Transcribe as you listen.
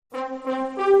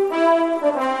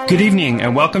Good evening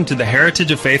and welcome to the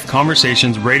Heritage of Faith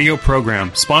Conversations radio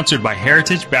program sponsored by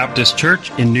Heritage Baptist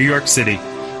Church in New York City,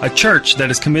 a church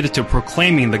that is committed to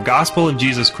proclaiming the gospel of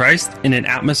Jesus Christ in an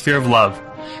atmosphere of love.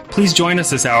 Please join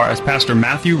us this hour as Pastor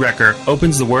Matthew Recker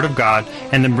opens the Word of God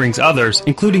and then brings others,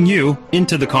 including you,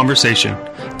 into the conversation.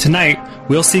 Tonight,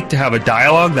 we'll seek to have a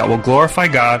dialogue that will glorify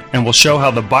God and will show how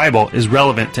the Bible is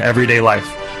relevant to everyday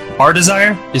life. Our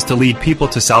desire is to lead people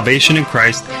to salvation in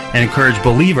Christ and encourage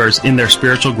believers in their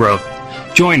spiritual growth.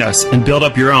 Join us and build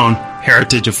up your own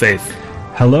Heritage of Faith.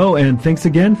 Hello, and thanks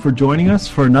again for joining us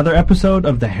for another episode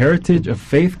of the Heritage of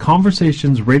Faith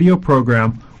Conversations radio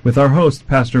program with our host,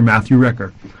 Pastor Matthew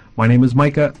Recker. My name is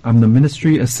Micah. I'm the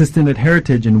ministry assistant at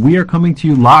Heritage, and we are coming to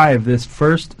you live this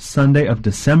first Sunday of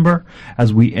December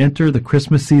as we enter the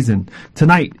Christmas season.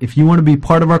 Tonight, if you want to be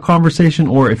part of our conversation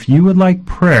or if you would like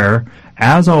prayer,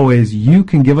 as always, you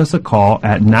can give us a call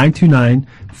at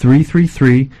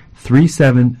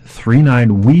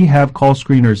 929-333-3739. We have call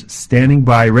screeners standing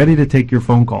by, ready to take your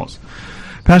phone calls.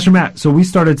 Pastor Matt, so we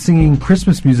started singing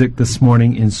Christmas music this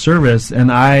morning in service,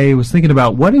 and I was thinking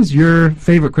about, what is your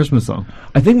favorite Christmas song?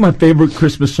 I think my favorite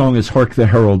Christmas song is Hark the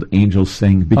Herald Angels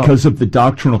Sing because of the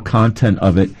doctrinal content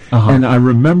of it. And I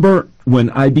remember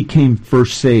when I became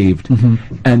first saved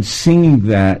and singing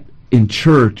that in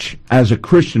church as a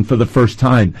Christian for the first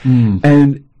time.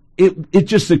 And it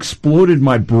just exploded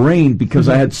my brain because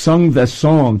I had sung that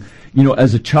song, you know,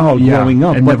 as a child growing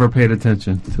up. And never paid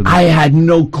attention to that. I had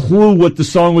no clue what the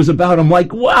song was about. I'm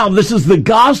like, wow, this is the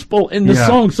gospel in the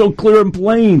song, so clear and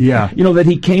plain. You know, that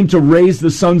he came to raise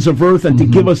the sons of earth and to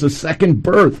give us a second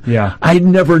birth. I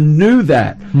never knew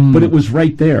that, but it was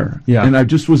right there. And I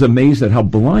just was amazed at how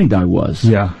blind I was.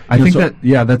 I think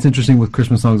that's interesting with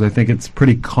Christmas songs. I think it's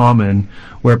pretty common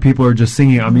where people are just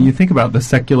singing. I mean, you think about the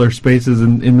secular spaces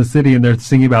in the city, and they're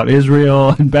singing about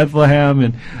Israel and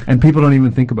Bethlehem, and people don't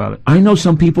even think about it. I know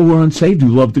some people who are unsaved who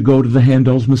love to go to the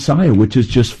Handel's Messiah, which is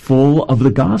just full of the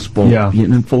gospel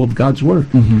and full of God's word.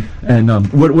 And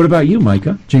what about you,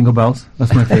 Micah? Jingle Bells.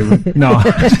 That's my favorite. No,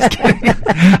 I'm just kidding.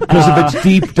 Because of its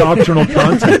deep doctrinal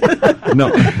content.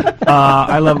 No.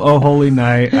 I love Oh Holy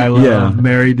Night. I love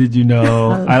Mary, Did You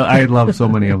Know? I love so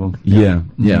many of them.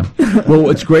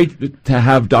 Well, it's great to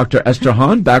have Dr. Esther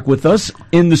Hahn back with us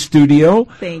in the studio.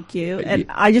 Thank you. And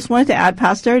I just wanted to add,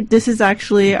 Pastor, this is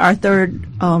actually our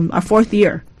fourth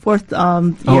year.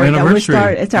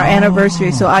 Anniversary. It's our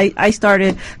anniversary. So I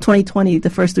started 2020 the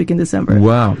first week in December.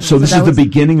 Wow. So this is the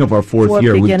beginning of our fourth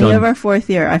year. Beginning of our fourth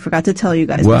year. I forgot to tell you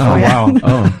guys. Wow.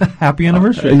 Oh, happy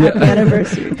anniversary. Happy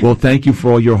anniversary. Well, thank you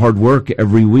for all your hard work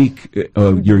every week.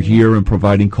 You're here and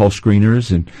providing call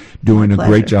screeners and doing a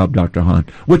great job, Dr. Hahn.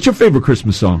 What's your favorite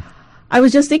Christmas song? I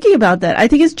was just thinking about that. I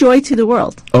think it's Joy to the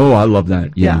World. Oh, I love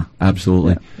that. Yeah.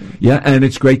 Absolutely. Yeah, and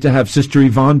it's great to have Sister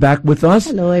Yvonne back with us.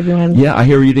 Hello, everyone. Yeah, I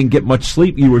hear you didn't get much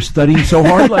sleep. You were studying so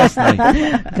hard last night.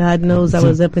 God knows I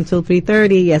was up until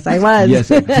 3:30. Yes, I was. Yes.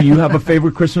 Do you have a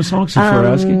favorite Christmas song, since we're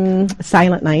asking?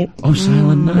 Silent Night. Oh,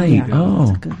 Silent Night.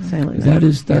 Oh, Silent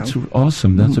Night. That's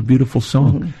awesome. That's a beautiful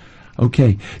song.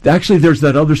 Okay. Actually, there's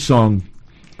that other song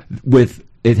with...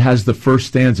 It has the first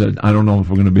stanza. I don't know if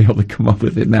we're going to be able to come up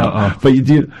with it now. But you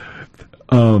do.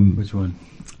 Which one?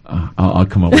 I'll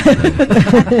come up with it.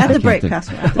 At the break,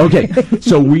 Pastor. Okay,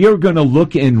 so we are going to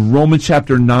look in Romans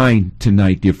chapter 9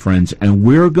 tonight, dear friends, and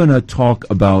we're going to talk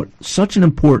about such an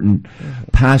important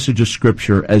passage of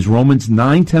Scripture as Romans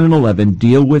 9, 10, and 11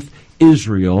 deal with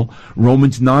Israel,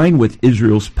 Romans 9 with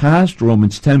Israel's past,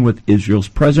 Romans 10 with Israel's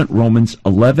present, Romans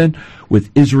 11 with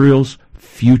Israel's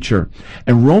future.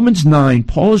 And Romans 9,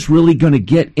 Paul is really going to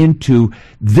get into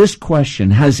this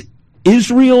question. Has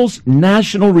Israel's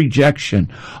national rejection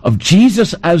of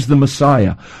Jesus as the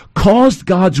Messiah caused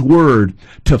God's word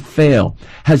to fail?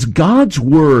 Has God's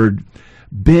word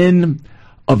been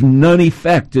of none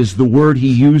effect, is the word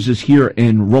he uses here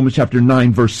in Romans chapter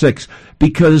 9, verse 6,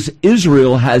 because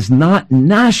Israel has not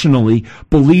nationally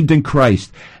believed in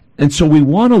Christ? And so we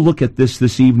want to look at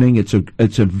this evening. It's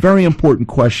a very important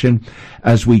question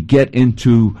as we get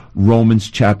into Romans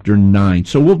chapter 9.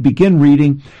 So we'll begin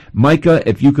reading. Micah,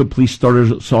 if you could please start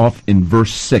us off in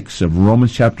verse 6 of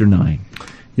Romans chapter 9.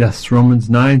 Yes, Romans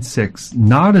 9:6.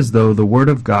 Not as though the word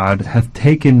of God hath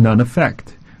taken none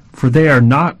effect, for they are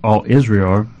not all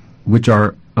Israel, which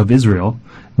are of Israel,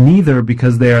 neither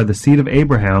because they are the seed of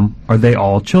Abraham are they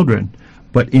all children,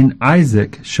 but in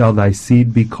Isaac shall thy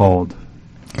seed be called.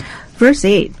 Verse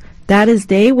 8, that is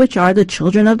they which are the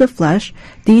children of the flesh,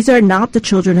 these are not the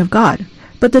children of God,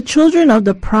 but the children of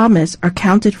the promise are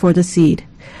counted for the seed.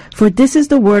 For this is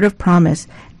the word of promise,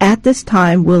 at this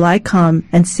time will I come,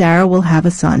 and Sarah will have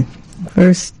a son.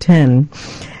 Verse 10,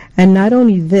 and not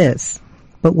only this,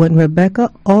 But when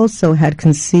Rebekah also had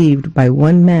conceived by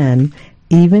one man,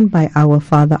 even by our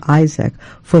father Isaac,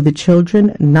 for the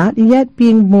children not yet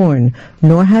being born,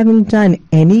 nor having done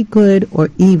any good or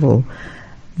evil,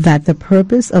 that the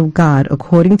purpose of God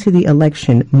according to the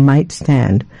election might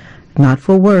stand, not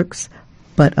for works,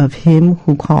 but of him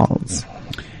who calls.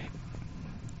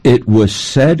 It was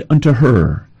said unto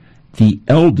her, the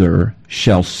elder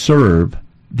shall serve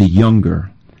the younger.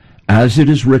 As it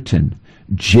is written,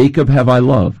 Jacob have I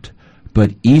loved,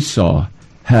 but Esau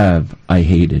have I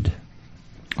hated.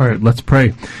 All right, let's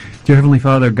pray. Dear Heavenly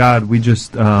Father, God, we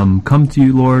just come to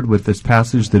you, Lord, with this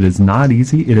passage that is not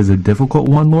easy. It is a difficult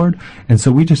one, Lord. And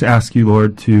so we just ask you,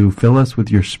 Lord, to fill us with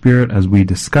your Spirit as we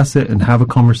discuss it and have a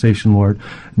conversation, Lord,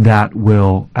 that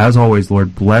will, as always,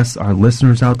 Lord, bless our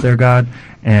listeners out there, God.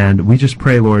 And we just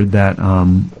pray, Lord, that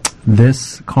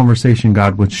this conversation,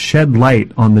 God, would shed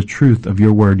light on the truth of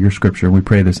your word, your scripture. We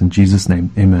pray this in Jesus'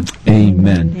 name. Amen.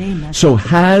 Amen. Amen. So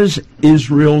has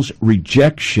Israel's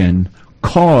rejection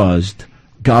caused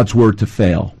God's word to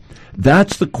fail?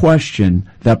 That's the question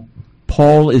that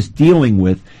Paul is dealing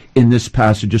with in this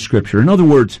passage of Scripture. In other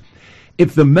words,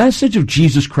 if the message of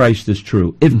Jesus Christ is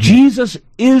true, if Jesus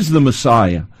is the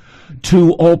Messiah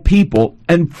to all people,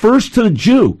 and first to the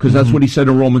Jew, because that's what he said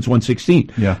in Romans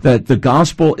 1:16, that the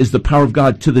gospel is the power of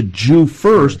God to the Jew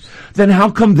first, then how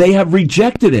come they have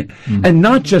rejected it? And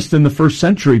not just in the first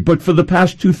century, but for the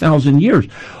past 2,000 years.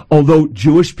 Although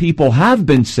Jewish people have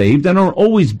been saved and are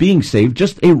always being saved,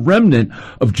 just a remnant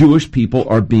of Jewish people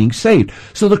are being saved.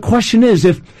 So the question is,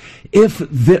 if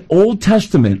the Old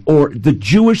Testament or the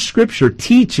Jewish scripture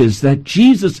teaches that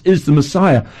Jesus is the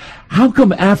Messiah, how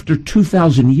come after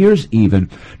 2,000 years even,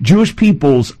 Jewish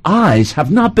people's eyes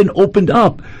have not been opened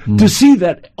up to see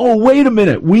that, oh, wait a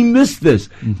minute, we missed this.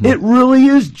 It really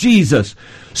is Jesus.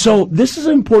 So this is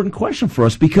an important question for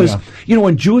us because, you know,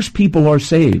 when Jewish people are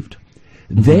saved,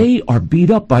 they are beat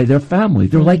up by their family.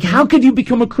 They're like, how could you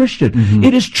become a Christian?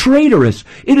 It is traitorous.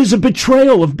 It is a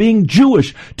betrayal of being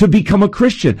Jewish to become a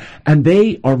Christian. And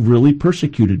they are really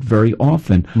persecuted very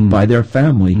often by their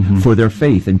family for their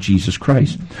faith in Jesus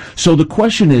Christ. So the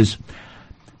question is,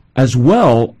 as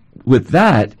well with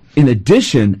that, in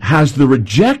addition, has the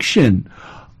rejection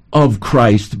of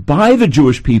Christ by the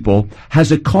Jewish people,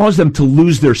 has it caused them to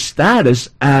lose their status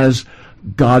as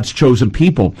God's chosen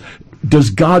people?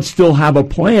 Does God still have a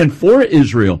plan for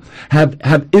Israel?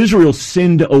 Have Israel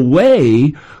sinned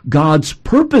away God's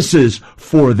purposes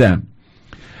for them?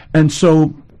 And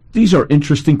so these are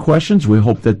interesting questions. We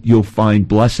hope that you'll find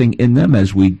blessing in them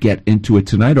as we get into it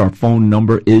tonight. Our phone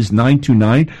number is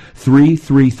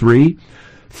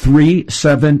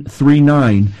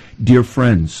 929-333-3739, dear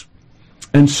friends.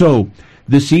 And so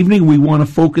this evening, we want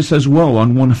to focus as well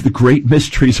on one of the great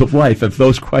mysteries of life, if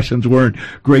those questions weren't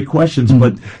great questions.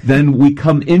 But then we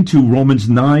come into Romans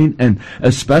 9, and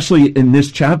especially in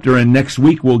this chapter, and next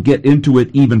week we'll get into it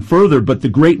even further, but the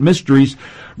great mysteries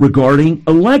regarding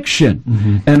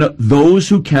election and those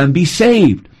who can be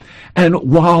saved. And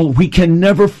while we can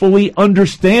never fully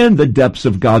understand the depths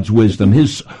of God's wisdom,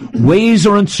 his ways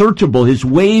are unsearchable, his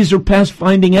ways are past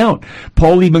finding out.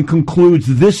 Paul even concludes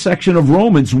this section of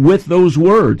Romans with those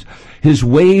words. His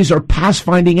ways are past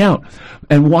finding out.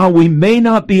 And while we may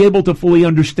not be able to fully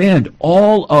understand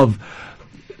all of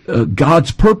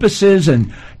God's purposes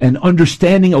and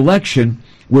understanding election,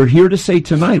 we're here to say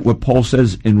tonight what Paul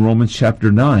says in Romans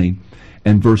chapter 9,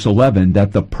 and verse 11,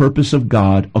 that the purpose of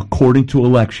God according to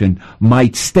election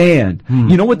might stand.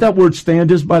 You know what that word stand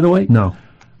is, by the way? No.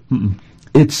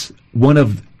 It's one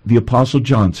of the Apostle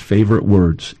John's favorite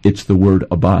words. It's the word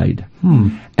abide.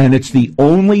 And it's the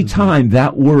only time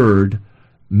that word,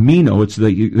 meno, it's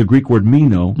the Greek word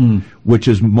meno, which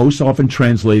is most often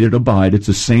translated abide. It's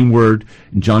the same word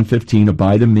in John 15,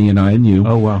 abide in me and I in you.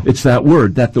 Oh, wow. It's that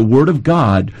word, that the word of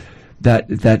God,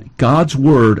 that God's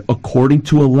word, according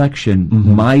to election,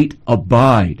 might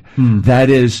abide. That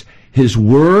is, his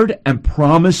word and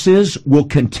promises will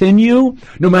continue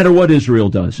no matter what Israel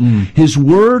does. His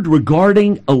word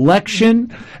regarding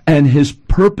election and his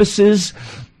purposes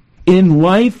in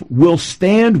life will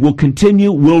stand, will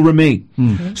continue, will remain.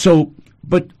 So,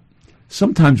 but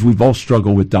sometimes we've all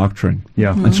struggled with doctrine.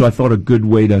 And so I thought a good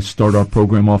way to start our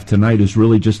program off tonight is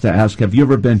really just to ask, have you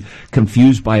ever been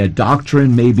confused by a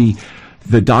doctrine, maybe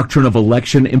the doctrine of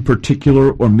election in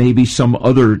particular, or maybe some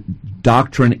other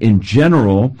doctrine in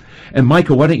general? And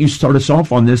Micah, why don't you start us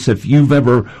off on this? If you've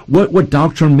ever, what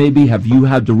doctrine maybe have you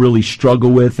had to really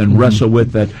struggle with and wrestle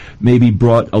with that maybe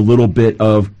brought a little bit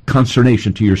of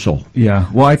consternation to your soul?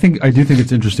 Yeah, well, I do think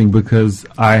it's interesting because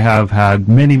I have had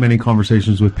many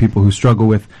conversations with people who struggle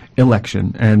with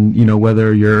election, and you know,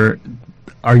 whether you're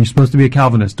are you supposed to be a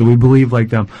Calvinist? Do we believe like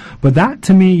them? But that,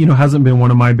 to me, hasn't been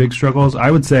one of my big struggles.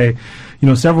 I would say,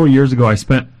 several years ago, I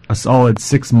spent a solid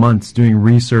 6 months doing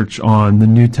research on the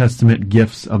New Testament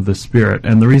gifts of the Spirit.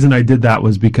 And the reason I did that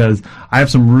was because I have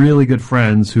some really good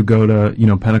friends who go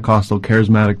to, Pentecostal,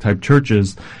 charismatic type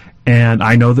churches, and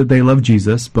I know that they love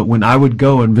Jesus, but when I would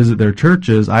go and visit their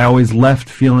churches, I always left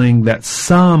feeling that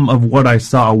some of what I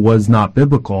saw was not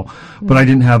biblical, but I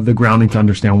didn't have the grounding to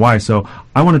understand why. So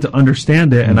I wanted to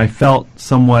understand it, and I felt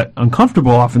somewhat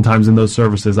uncomfortable oftentimes in those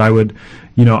services. I would,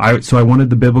 so I wanted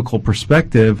the biblical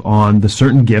perspective on the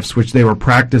certain gifts which they were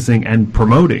practicing and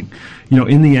promoting.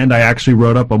 In the end, I actually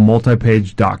wrote up a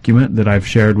multi-page document that I've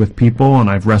shared with people, and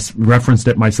I've referenced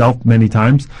it myself many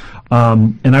times.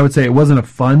 And I would say it wasn't a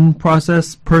fun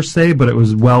process per se, but it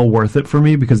was well worth it for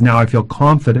me because now I feel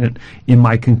confident in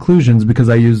my conclusions because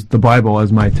I used the Bible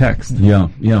as my text. Yeah.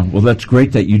 Well, that's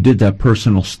great that you did that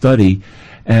personal study,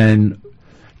 and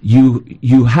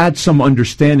you had some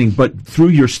understanding, but through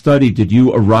your study, did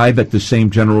you arrive at the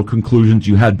same general conclusions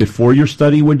you had before your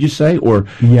study, would you say? Or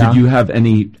did you have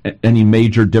any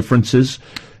major differences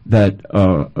that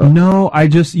No, I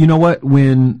just,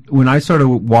 when I started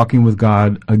walking with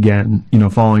God again,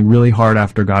 following really hard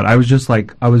after God, I was just I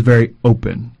was very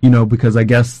open, because I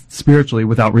guess spiritually,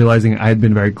 without realizing it, I had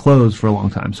been very closed for a long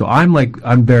time. So I'm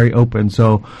very open.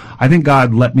 So I think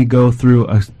God let me go through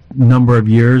a number of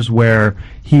years where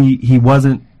he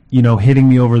wasn't hitting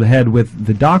me over the head with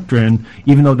the doctrine,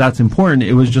 even though that's important.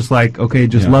 It was just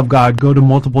love God, go to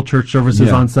multiple church services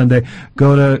on Sunday,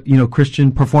 go to,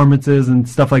 Christian performances and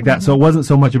stuff like that. So it wasn't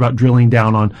so much about drilling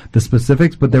down on the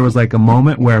specifics, but there was a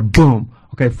moment where, boom,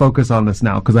 okay, focus on this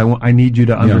now, because I need you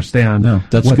to understand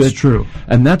that's what's good. True.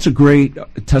 And that's a great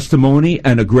testimony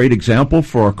and a great example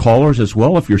for our callers as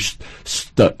well. If you're,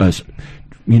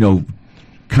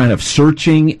 kind of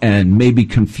searching and maybe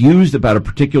confused about a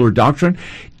particular doctrine,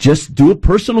 just do a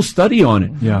personal study on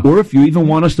it. Yeah. Or if you even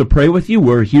want us to pray with you,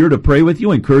 we're here to pray with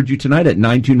you. I encourage you tonight at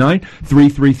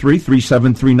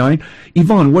 929-333-3739.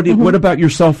 Yvonne, what about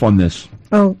yourself on this?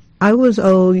 Oh, I was,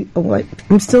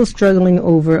 I'm still struggling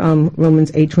over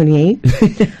Romans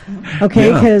 8:28.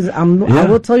 Okay, because I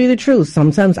will tell you the truth.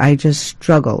 Sometimes I just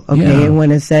struggle. Okay, and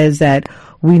when it says that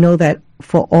we know that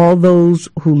for all those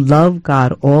who love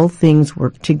God, all things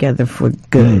work together for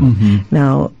good. Mm-hmm.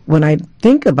 Now, when I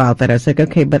think about that, I was like,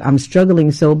 okay, but I'm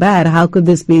struggling so bad. How could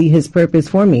this be His purpose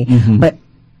for me? Mm-hmm. But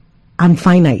I'm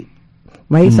finite.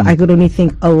 Right? So I could only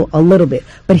think a little bit.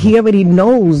 But He already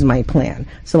knows my plan.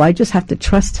 So I just have to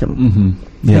trust Him.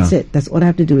 Mm-hmm. Yeah. That's it. That's what I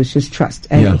have to do is just trust.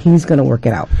 And He's going to work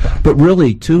it out. But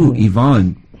really, too,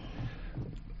 Yvonne,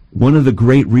 one of the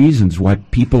great reasons why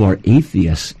people are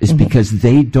atheists is because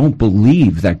they don't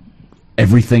believe that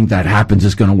everything that happens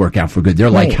is going to work out for good. They're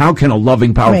like, how can a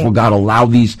loving, powerful God allow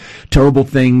these terrible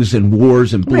things and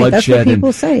wars and bloodshed and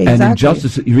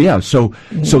injustice? Yeah, so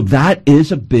that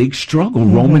is a big struggle.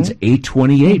 Romans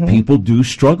 8:28. People do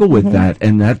struggle with that,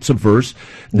 and that's a verse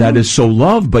that is so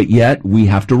loved, but yet we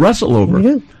have to wrestle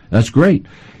over. That's great.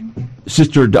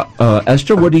 Sister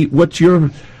Esther, what's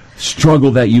your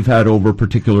struggle that you've had over a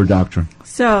particular doctrine?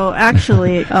 So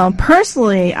actually,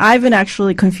 personally, I've been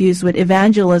actually confused with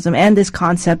evangelism and this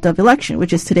concept of election,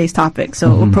 which is today's topic,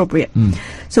 so appropriate.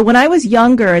 So when I was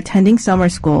younger, attending Sunday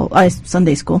school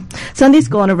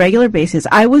on a regular basis,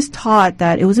 I was taught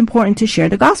that it was important to share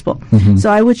the gospel. So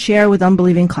I would share with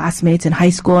unbelieving classmates in high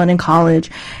school and in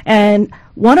college. And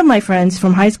one of my friends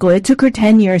from high school, it took her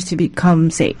 10 years to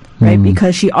become saved, right?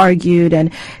 Because she argued. And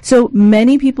so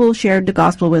many people shared the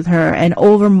gospel with her and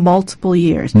over multiple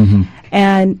years.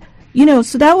 And,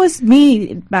 so that was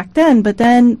me back then. But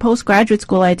then post-graduate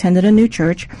school, I attended a new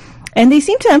church. And they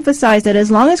seem to emphasize that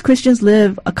as long as Christians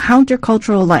live a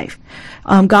countercultural life,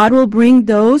 God will bring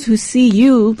those who see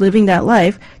you living that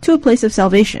life to a place of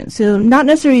salvation. So not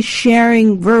necessarily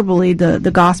sharing verbally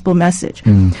the gospel message.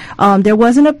 There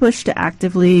wasn't a push to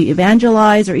actively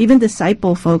evangelize or even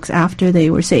disciple folks after they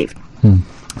were saved.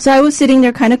 So I was sitting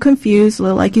there kind of confused,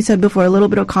 like you said before, a little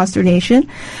bit of consternation.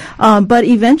 But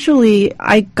eventually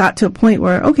I got to a point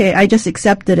where, okay, I just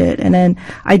accepted it. And then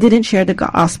I didn't share the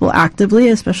gospel actively,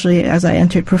 especially as I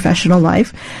entered professional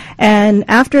life. And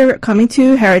after coming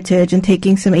to Heritage and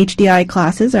taking some HDI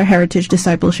classes, our Heritage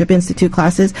Discipleship Institute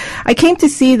classes, I came to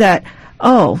see that,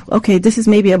 oh, okay, this is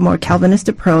maybe a more Calvinist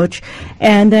approach.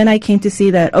 And then I came to see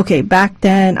that, okay, back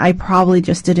then I probably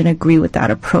just didn't agree with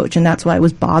that approach, and that's why it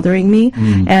was bothering me.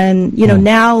 And,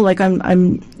 now,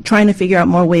 I'm trying to figure out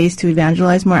more ways to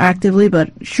evangelize more actively,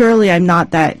 but surely I'm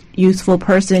not that youthful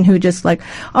person who just but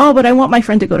I want my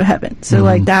friend to go to heaven. So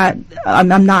that,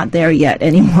 I'm not there yet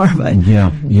anymore, but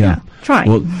yeah.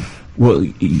 trying. Well,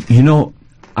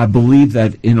 I believe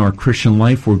that in our Christian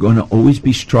life, we're going to always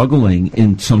be struggling,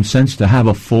 in some sense, to have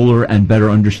a fuller and better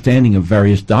understanding of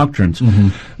various doctrines.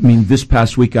 I mean, this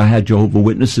past week I had Jehovah's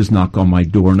Witnesses knock on my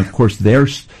door, and of course they're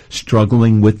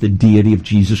struggling with the deity of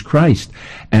Jesus Christ.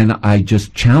 And I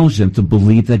just challenge them to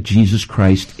believe that Jesus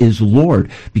Christ is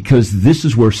Lord, because this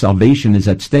is where salvation is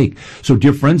at stake. So,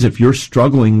 dear friends, if you're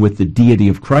struggling with the deity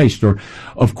of Christ, or,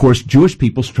 of course, Jewish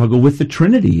people struggle with the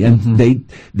Trinity, and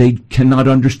they cannot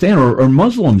understand, or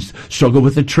Muslims struggle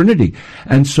with the Trinity.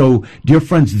 And so, dear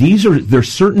friends,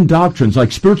 there's certain doctrines,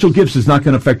 like spiritual gifts is not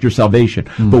going to affect your salvation.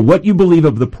 But what you believe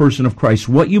of the person of Christ,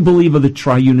 what you believe of the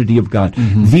triunity of God,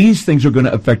 these things are going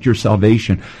to affect your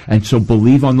salvation. And so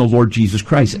believe on the Lord Jesus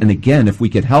Christ. And again, if we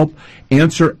could help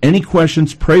answer any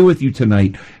questions, pray with you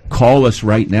tonight, call us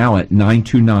right now at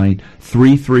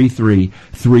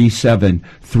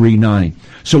 929-333-3739.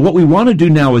 So what we want to do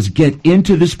now is get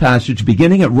into this passage,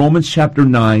 beginning at Romans chapter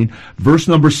 9, verse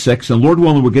number 6. And Lord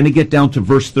willing, we're going to get down to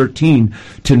verse 13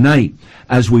 tonight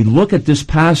as we look at this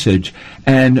passage.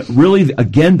 And really,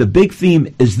 again, the big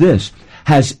theme is this: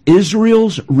 has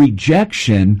Israel's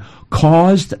rejection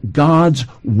caused God's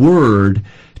word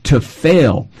to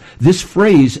fail? This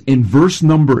phrase in verse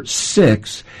number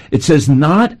 6, it says,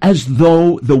 not as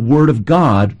though the word of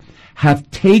God have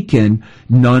taken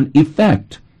none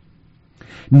effect.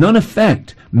 None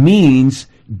effect means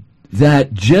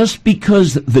that just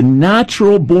because the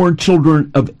natural born children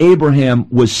of Abraham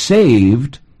was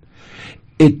saved,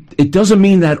 it doesn't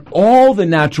mean that all the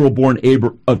natural born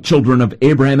children of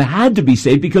Abraham had to be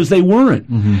saved, because they weren't.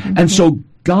 And so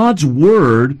God's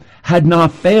word had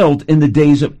not failed in the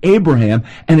days of Abraham,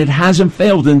 and it hasn't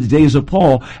failed in the days of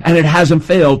Paul, and it hasn't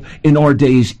failed in our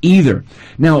days either.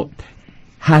 Now,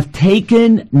 hath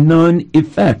taken none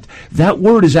effect. That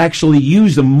word is actually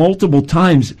used multiple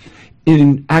times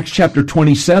in Acts chapter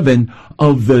 27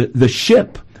 of the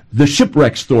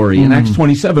shipwreck story in Acts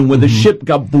 27, where the ship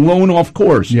got blown off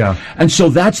course. Yeah. And so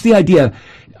that's the idea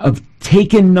of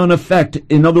taken none effect.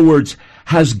 In other words,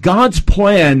 has God's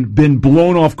plan been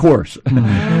blown off course?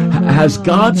 Has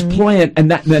God's plan, and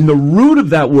the root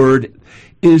of that word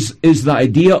is the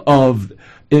idea of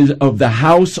the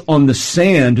house on the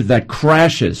sand that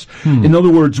crashes. In other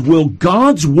words, will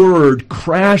God's word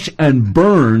crash and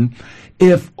burn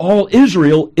if all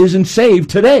Israel isn't saved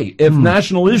today, if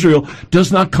national Israel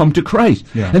does not come to Christ?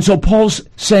 And so Paul's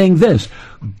saying this: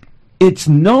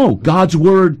 God's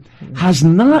word has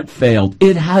not failed.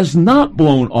 It has not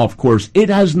blown off course. It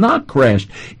has not crashed.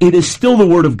 It is still the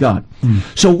word of God.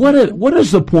 So what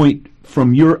is the point,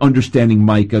 from your understanding,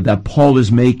 Micah, that Paul is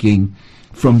making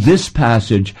from this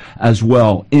passage as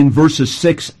well, in verses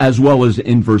 6 as well as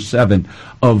in verse 7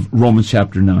 of Romans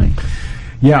chapter 9?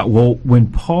 Yeah, well, when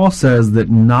Paul says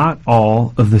that not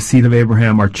all of the seed of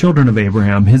Abraham are children of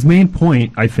Abraham, his main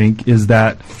point, I think, is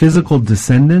that physical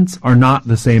descendants are not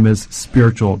the same as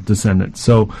spiritual descendants.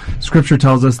 So Scripture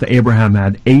tells us that Abraham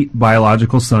had 8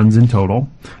 biological sons in total.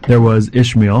 There was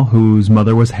Ishmael, whose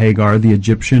mother was Hagar, the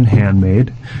Egyptian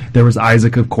handmaid. There was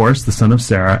Isaac, of course, the son of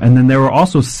Sarah. And then there were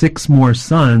also 6 more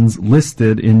sons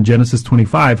listed in Genesis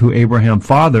 25 who Abraham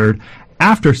fathered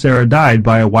after Sarah died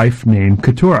by a wife named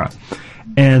Keturah.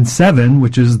 And 7,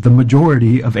 which is the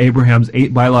majority of Abraham's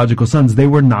 8 biological sons, they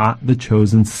were not the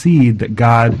chosen seed that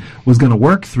God was going to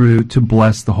work through to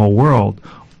bless the whole world.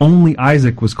 Only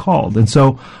Isaac was called. And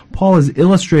so Paul is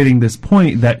illustrating this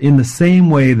point that in the same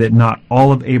way that not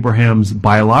all of Abraham's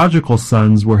biological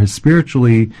sons were his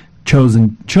spiritually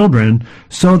chosen children,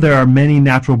 so there are many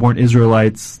natural-born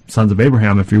Israelites, sons of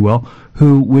Abraham, if you will,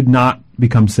 who would not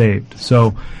become saved.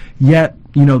 So, yet,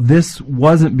 this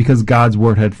wasn't because God's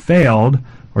word had failed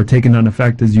or taken none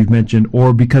effect, as you've mentioned,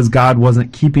 or because God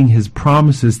wasn't keeping his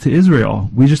promises to Israel.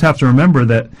 We just have to remember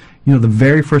that, the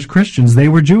very first Christians, they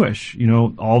were Jewish.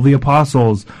 All the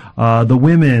apostles, the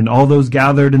women, all those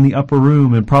gathered in the upper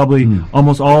room, and probably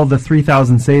almost all of the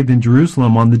 3,000 saved in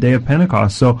Jerusalem on the day of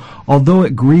Pentecost. So although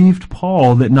it grieved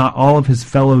Paul that not all of his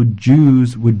fellow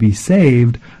Jews would be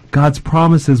saved, God's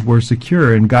promises were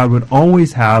secure, and God would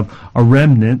always have a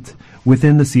remnant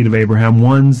within the seed of Abraham,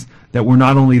 ones that were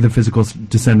not only the physical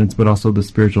descendants, but also the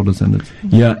spiritual descendants.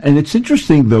 Yeah, and it's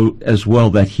interesting, though, as well,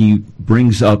 that he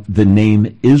brings up the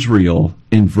name Israel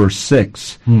in verse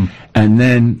 6, and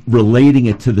then relating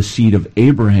it to the seed of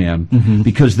Abraham,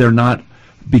 because they are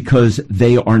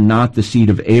not the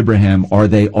seed of Abraham, are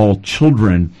they all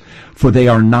children? For they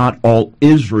are not all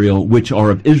Israel, which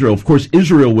are of Israel. Of course,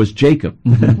 Israel was Jacob.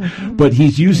 But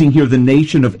he's using here the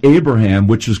nation of Abraham,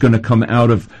 which is going to come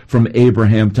out from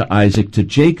Abraham to Isaac to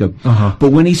Jacob.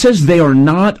 But when he says they are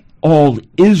not all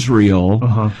Israel,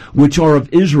 which are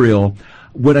of Israel,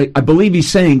 what I believe he's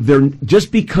saying, they're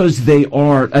just because they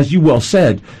are, as you well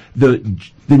said, the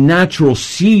natural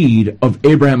seed of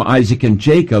Abraham, Isaac, and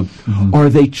Jacob, are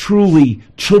they truly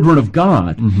children of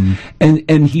God?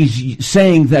 And he's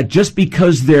saying that just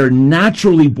because they're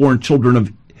naturally born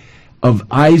children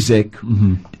of Isaac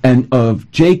and of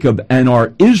Jacob and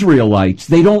are Israelites,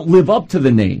 they don't live up to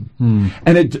the name.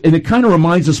 And it kind of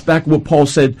reminds us back what Paul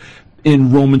said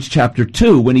in Romans chapter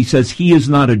 2 when he says he is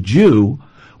not a Jew,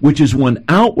 which is one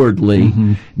outwardly,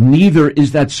 neither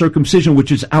is that circumcision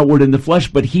which is outward in the flesh,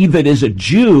 but he that is a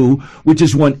Jew, which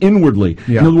is one inwardly.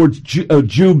 Yeah. In other words, a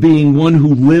Jew being one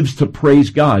who lives to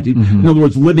praise God. In other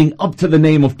words, living up to the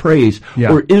name of praise.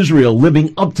 Yeah. Or Israel,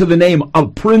 living up to the name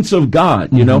of Prince of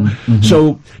God, you know?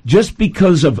 So just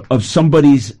because of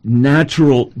somebody's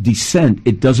natural descent,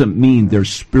 it doesn't mean they're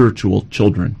spiritual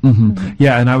children.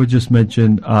 Yeah, and I would just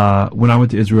mention, when I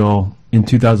went to Israel in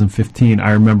 2015,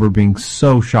 I remember being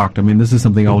so shocked. I mean, this is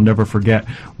something I'll never forget,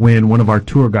 when one of our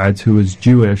tour guides, who is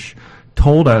Jewish,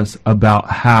 told us about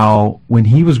how when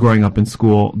he was growing up in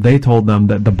school, they told them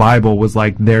that the Bible was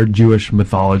like their Jewish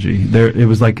mythology.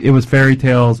 It was fairy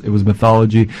tales, it was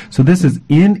mythology. So this is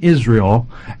in Israel,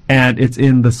 and it's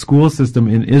in the school system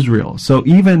in Israel. So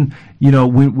even,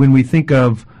 when we think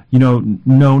of, no,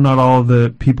 not all of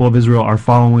the people of Israel are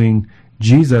following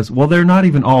Jesus, well, they're not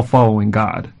even all following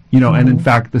God. And in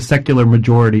fact, the secular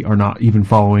majority are not even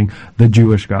following the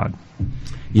Jewish God.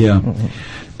 Yeah.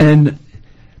 And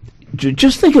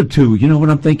just think of, too, what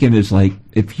I'm thinking is, like,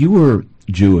 if you were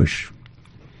Jewish,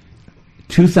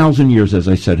 2,000 years, as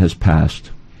I said, has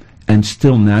passed, and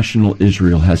still national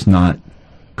Israel has not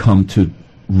come to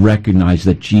recognize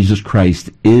that Jesus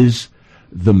Christ is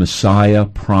the Messiah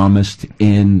promised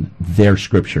in their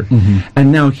scripture.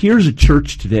 And now here's a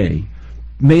church today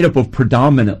made up of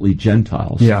predominantly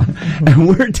Gentiles. Yeah. And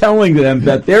we're telling them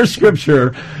that their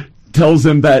scripture tells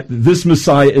them that this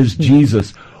Messiah is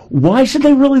Jesus. Why should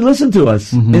they really listen to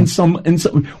us? Why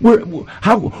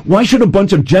should a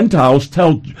bunch of Gentiles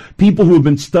tell people who have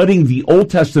been studying the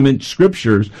Old Testament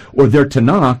scriptures or their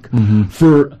Tanakh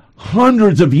for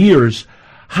hundreds of years?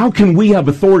 How can we have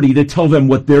authority to tell them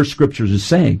what their scriptures is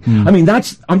saying? I mean,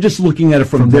 I'm just looking at it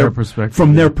from their perspective.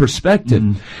 From their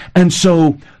perspective. And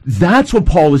so that's what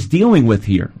Paul is dealing with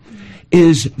here,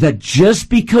 is that just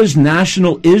because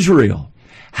national Israel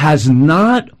has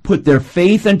not put their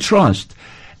faith and trust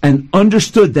and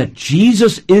understood that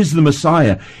Jesus is the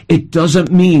Messiah, it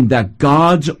doesn't mean that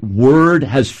God's word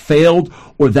has failed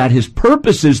or that his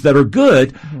purposes that are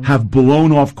good have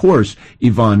blown off course,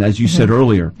 Yvonne, as you said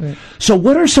earlier. Right. So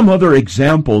what are some other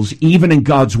examples, even in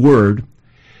God's word,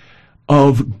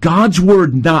 of God's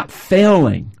word not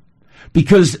failing?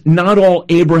 Because not all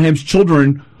Abraham's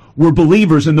children were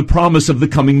believers in the promise of the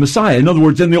coming Messiah. In other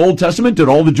words, in the Old Testament, did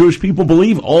all the Jewish people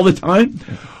believe all the time?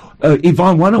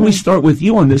 Yvonne, why don't we start with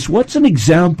you on this? What's an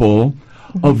example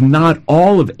of not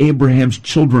all of Abraham's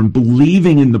children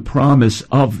believing in the promise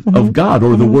of God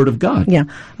or the Word of God? Yeah.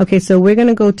 Okay, so we're going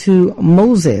to go to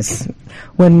Moses.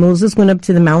 When Moses went up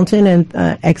to the mountain in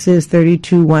Exodus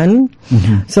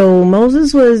 32:1. So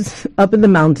Moses was up in the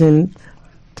mountain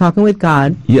talking with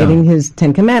God, getting his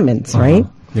 10 Commandments, right?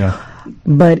 Yeah.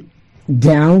 But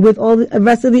down with all the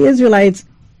rest of the Israelites,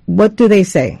 what do they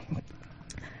say?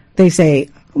 They say,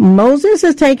 Moses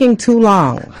is taking too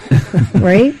long,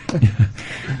 right?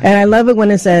 And I love it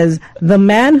when it says, the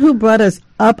man who brought us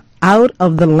up out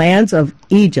of the lands of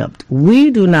Egypt, we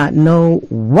do not know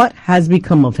what has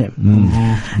become of him.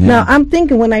 Now, I'm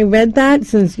thinking when I read that,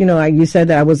 since, you said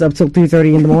that I was up till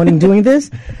 3:30 in the morning doing this,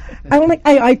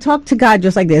 I talked to God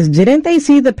just like this. Didn't they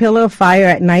see the pillar of fire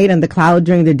at night and the cloud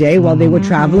during the day while they were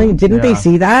traveling? Didn't they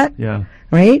see that? Yeah.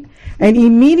 Right? And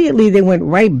immediately they went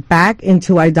right back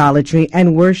into idolatry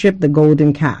and worshiped the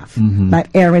golden calf. That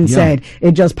Aaron said,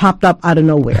 it just popped up out of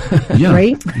nowhere.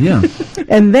 Right? Yeah.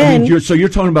 And then... so you're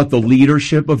talking about the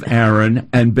leadership of Aaron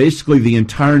and basically the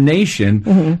entire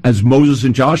nation as Moses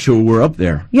and Joshua were up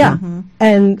there. Yeah.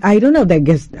 And I don't know. I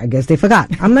guess they forgot.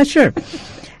 I'm not sure.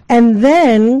 And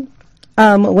then...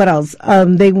 what else?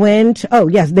 They went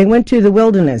to the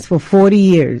wilderness for 40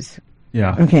 years.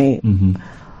 Yeah. Okay.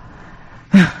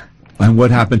 And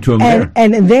what happened to them there?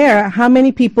 And there, how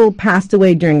many people passed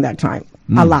away during that time?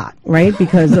 A lot, right?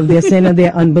 Because of their sin and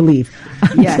their unbelief.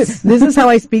 Yes. This is how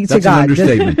I speak to God. That's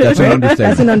an understatement.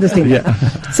 That's an understatement.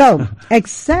 So,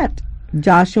 except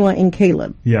Joshua and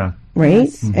Caleb. Yeah. Right?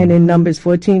 Yes. And in Numbers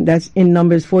 14, that's in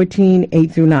Numbers 14,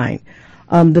 8 through 9.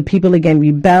 The people again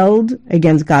rebelled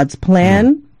against God's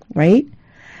plan, right?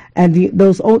 And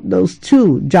those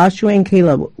two, Joshua and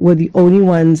Caleb, were the only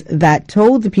ones that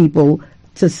told the people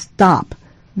to stop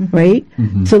right?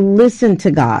 To listen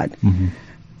to God.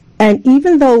 And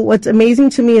even though what's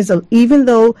amazing to me is even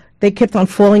though they kept on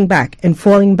falling back,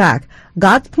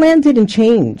 God's plan didn't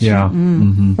change. Yeah.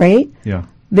 Right? Yeah.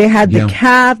 They had the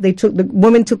calf, the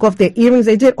women took off their earrings,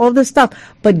 they did all this stuff.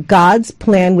 But God's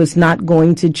plan was not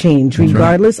going to change,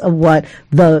 regardless of what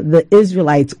the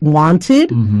Israelites wanted.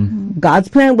 God's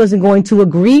plan wasn't going to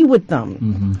agree with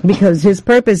them. Because his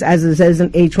purpose, as it says in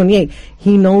 8:28,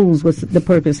 he knows what's the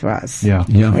purpose for us. Yeah.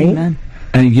 Right? Amen.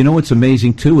 And you know what's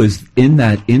amazing too is in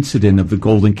that incident of the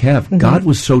golden calf, God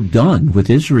was so done with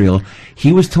Israel.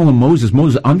 He was telling Moses,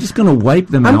 I'm just going to wipe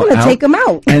them out. I'm going to take them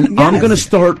out. And I'm going to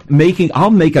start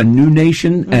I'll make a new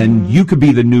nation and you could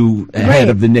be the new head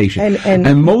of the nation.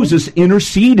 And Moses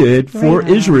interceded for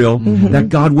Israel that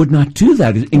God would not do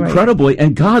that incredibly.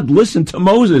 And God listened to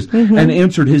Moses and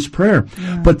answered his prayer.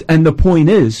 And the point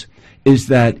is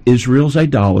that Israel's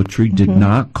idolatry did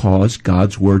not cause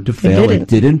God's word to fail. It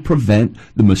didn't prevent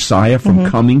the Messiah from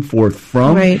coming forth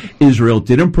from Israel. It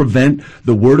didn't prevent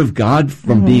the word of God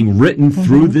from being written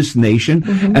through this nation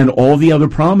and all the other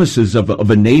promises of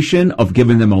a nation, of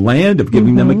giving them a land, of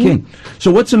giving them a king. So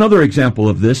what's another example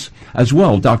of this as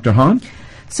well, Dr. Hahn?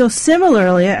 So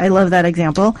similarly, I love that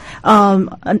example.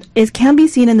 It can be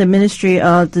seen in the ministry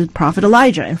of the prophet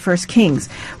Elijah in 1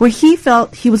 Kings, where he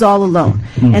felt he was all alone.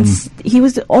 And he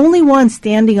was the only one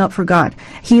standing up for God.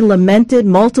 He lamented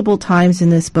multiple times in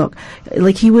this book.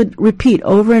 Like he would repeat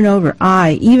over and over,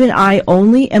 even I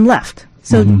only am left.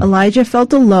 So Elijah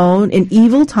felt alone in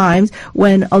evil times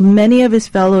when many of his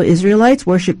fellow Israelites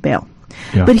worshiped Baal.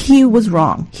 Yeah. But he was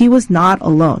wrong. He was not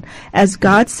alone. As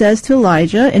God says to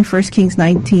Elijah in 1 Kings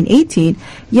 19:18,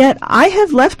 "Yet I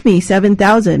have left me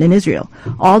 7,000 in Israel,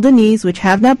 all the knees which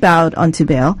have not bowed unto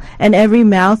Baal, and every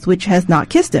mouth which has not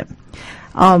kissed him."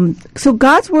 So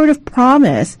God's word of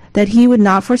promise that he would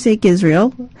not forsake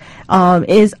Israel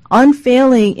is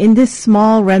unfailing in this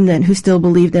small remnant who still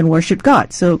believed and worshiped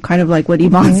God. So kind of like what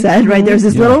Yvonne said, right? There's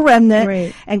this little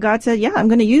remnant, and God said, I'm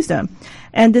going to use them.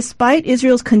 And despite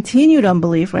Israel's continued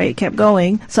unbelief, right, it kept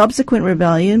going, subsequent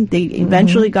rebellion, they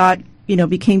eventually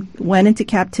went into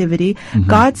captivity.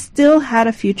 God still had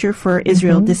a future for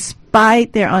Israel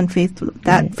despite their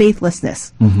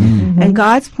faithlessness. And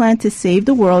God's plan to save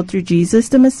the world through Jesus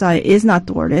the Messiah is not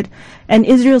thwarted. And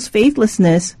Israel's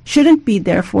faithlessness shouldn't be,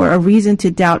 therefore, a reason to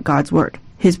doubt God's word,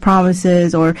 his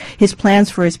promises, or his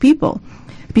plans for his people.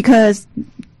 Because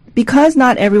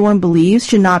not everyone believes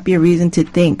should not be a reason to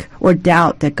think or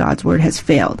doubt that God's word has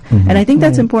failed. And I think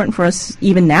that's important for us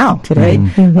even now, right?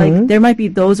 Like there might be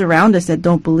those around us that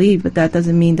don't believe, but that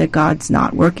doesn't mean that God's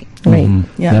not working.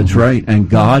 Yeah. That's right. And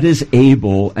God is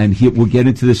able, and we'll get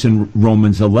into this in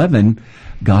Romans 11,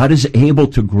 God is able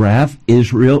to graft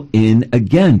Israel in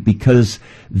again because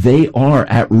they are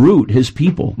at root his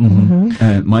people.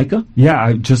 Micah?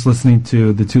 Yeah, just listening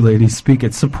to the two ladies speak,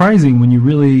 it's surprising when you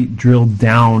really drill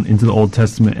down into the Old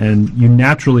Testament and you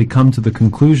naturally come to the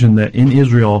conclusion that in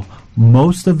Israel,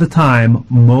 most of the time,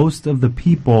 most of the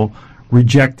people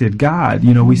rejected God.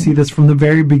 We see this from the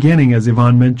very beginning, as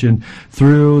Yvonne mentioned,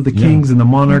 through the kings and the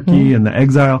monarchy and the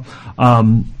exile.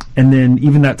 And then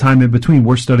even that time in between,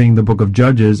 we're studying the book of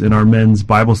Judges in our men's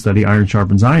Bible study, Iron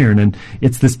Sharpens Iron. And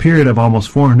it's this period of almost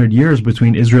 400 years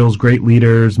between Israel's great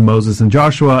leaders, Moses and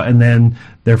Joshua, and then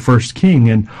their first king.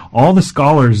 And all the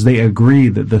scholars, they agree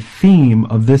that the theme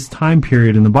of this time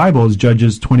period in the Bible is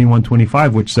Judges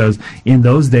 21:25, which says, "In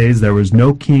those days there was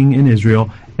no king in Israel.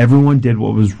 Everyone did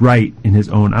what was right in his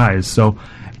own eyes." So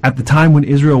at the time when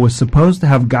Israel was supposed to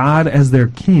have God as their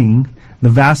king, the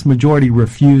vast majority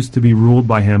refused to be ruled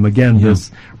by him. Again,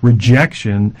 this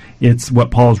rejection, it's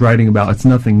what Paul's writing about. It's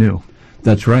nothing new.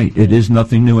 That's right. It is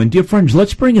nothing new. And dear friends,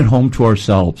 let's bring it home to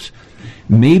ourselves.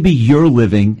 Maybe you're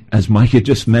living, as Micah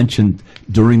just mentioned,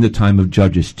 during the time of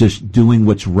Judges, just doing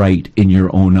what's right in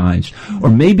your own eyes. Or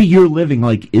maybe you're living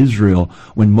like Israel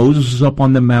when Moses was up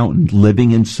on the mountain,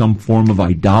 living in some form of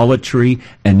idolatry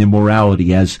and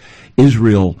immorality as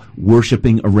Israel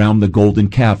worshiping around the golden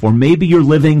calf. Or maybe you're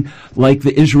living like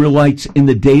the Israelites in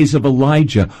the days of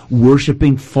Elijah,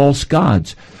 worshiping false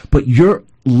gods. But you're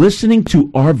listening to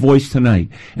our voice tonight,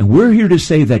 and we're here to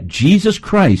say that Jesus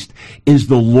Christ is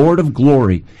the Lord of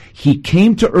glory. He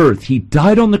came to earth. He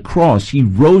died on the cross. He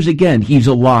rose again. He's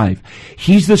alive.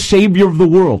 He's the Savior of the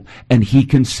world, and he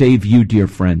can save you, dear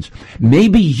friends.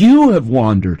 Maybe you have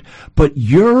wandered, but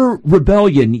your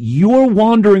rebellion, your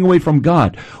wandering away from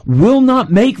God, will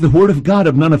not make the Word of God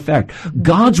of none effect.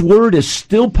 God's Word is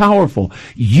still powerful.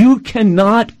 You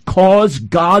cannot cause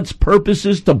God's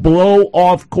purposes to blow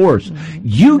off course.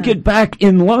 You get back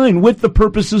in line with the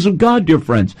purposes of God, dear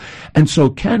friends. And so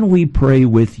can we pray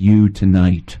with you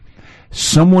tonight?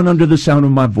 someone under the sound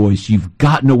of my voice, you've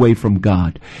gotten away from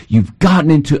God. You've gotten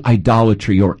into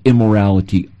idolatry or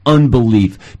immorality,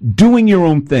 unbelief, doing your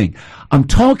own thing. I'm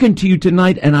talking to you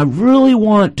tonight, and I really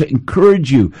want to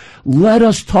encourage you. Let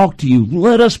us talk to you.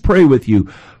 Let us pray with you.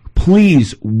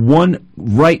 Please,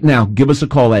 right now, give us a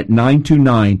call at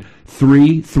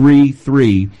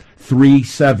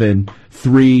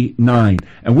 929-333-3739.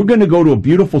 And we're going to go to a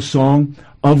beautiful song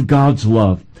of God's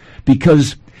love,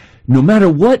 because no matter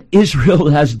what Israel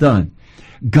has done,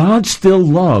 God still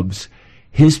loves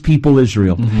His people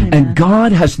Israel. Mm-hmm. And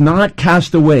God has not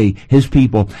cast away His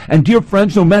people. And dear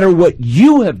friends, no matter what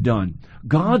you have done,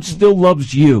 God still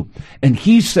loves you. And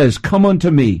He says, come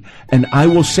unto me, and I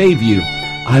will save you.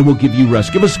 I will give you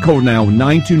rest. Give us a call now,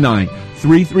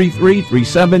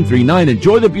 929-333-3739.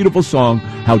 Enjoy the beautiful song,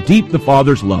 How Deep the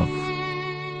Father's Love.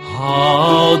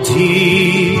 How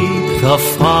deep the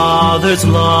Father's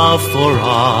love for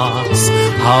us,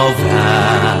 how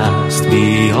vast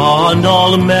beyond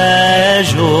all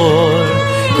measure,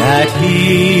 that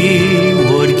He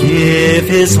would give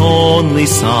His only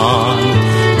Son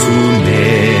to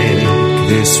make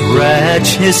this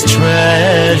wretch His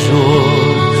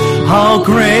treasure. How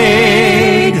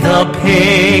great the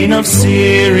pain of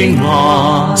searing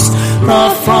loss, the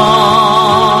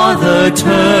Father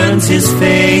turns His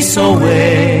face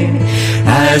away,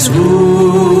 as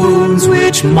wounds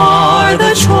which mar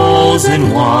the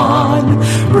chosen one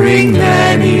bring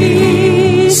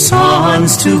many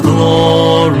sons to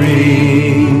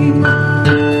glory.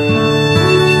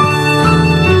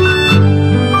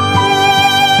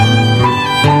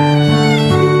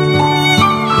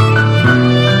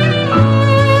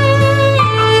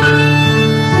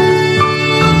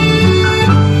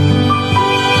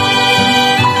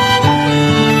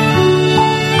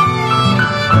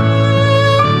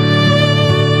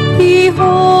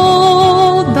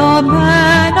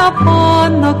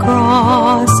 Upon the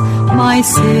cross, my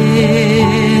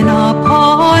sin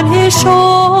upon His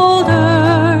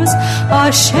shoulders,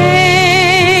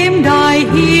 ashamed I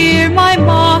hear my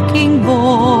mocking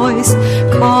voice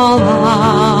call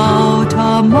out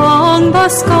among the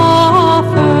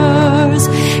scoffers.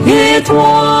 It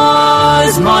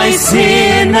was my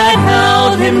sin that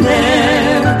held Him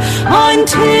there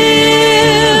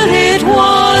until it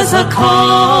was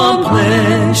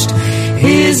accomplished.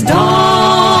 His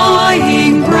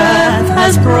dying breath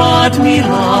has brought me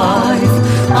life.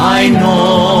 I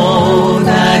know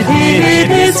that it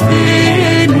is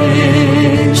finished.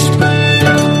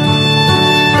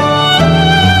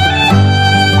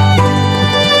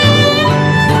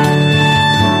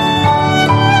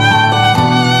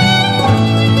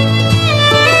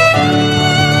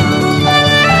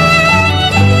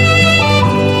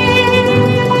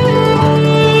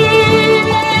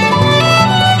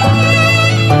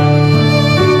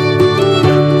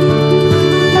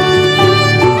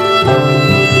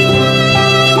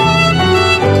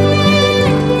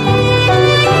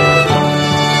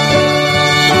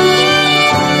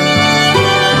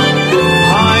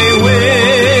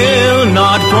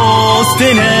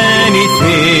 In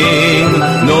anything,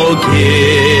 no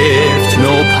gift,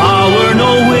 no power,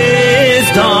 no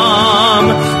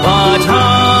wisdom, but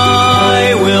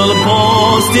I will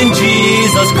boast in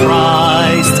Jesus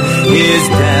Christ, His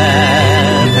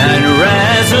death and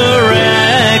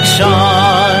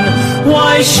resurrection.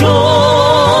 Why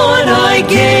should I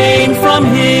gain from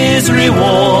His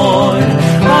reward?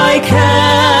 I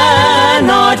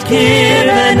cannot give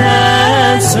an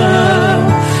answer,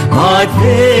 but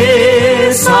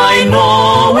this I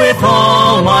know with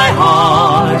all my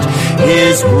heart,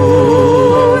 His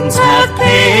wounds have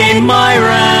paid my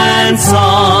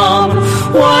ransom.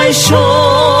 Why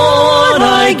should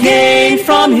I gain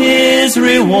from His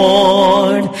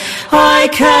reward? I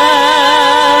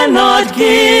cannot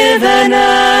give an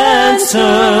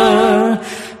answer,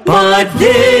 but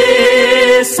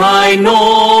this I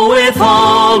know with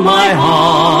all my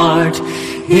heart,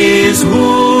 His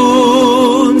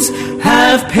wounds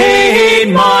have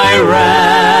paid my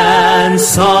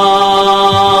ransom.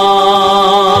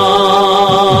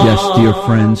 Yes, dear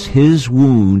friends, His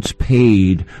wounds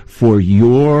paid for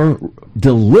your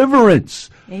deliverance.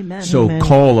 Amen. So Amen.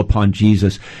 Call upon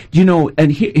Jesus. You know,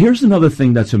 and here's another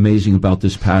thing that's amazing about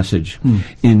this passage.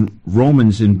 In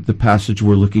Romans, in the passage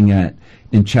we're looking at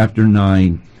in chapter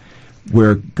 9,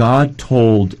 where God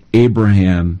told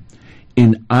Abraham,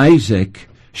 in Isaac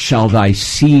shall thy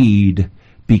seed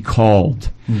be called.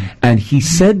 And He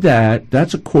said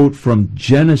that's a quote from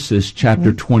Genesis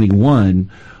chapter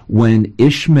 21, when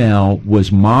Ishmael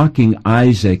was mocking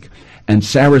Isaac, and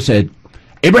Sarah said,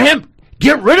 Abraham,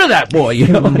 get rid of that boy, he's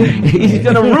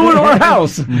going to ruin our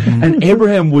house. And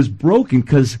Abraham was broken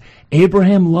because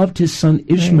Abraham loved his son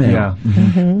Ishmael.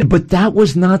 But that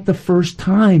was not the first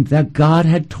time that God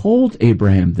had told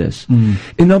Abraham this.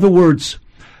 In other words,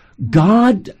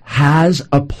 God has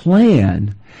a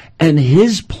plan, and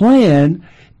his plan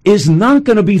is not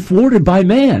going to be thwarted by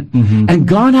man. And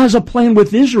God has a plan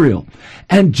with Israel.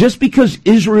 And just because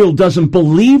Israel doesn't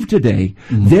believe today,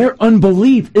 their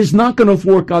unbelief is not going to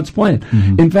thwart God's plan.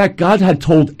 In fact, God had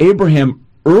told Abraham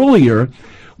earlier,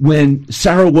 when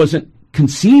Sarah wasn't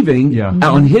conceiving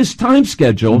on his time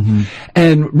schedule,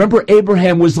 and remember,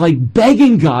 Abraham was like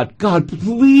begging God,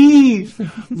 please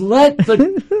let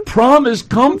the promise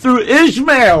come through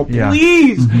Ishmael,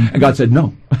 please. And God said,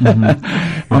 no.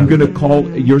 I'm going to call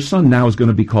your son now is going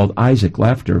to be called Isaac,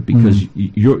 laughter, because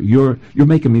you're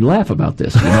making me laugh about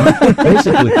this,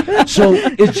 basically. So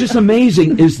it's just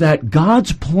amazing is that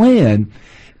God's plan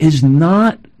is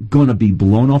not going to be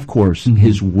blown off course.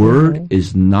 His word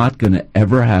is not going to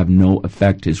ever have no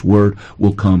effect. His word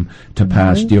will come to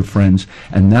pass, dear friends.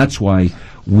 And that's why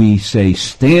we say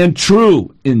stand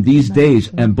true in these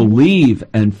days and believe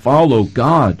and follow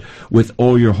God with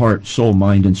all your heart, soul,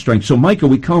 mind, and strength. So, Micah,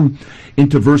 we come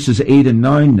into verses 8 and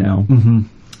 9 now,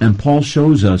 and Paul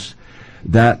shows us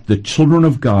that the children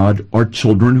of God are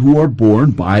children who are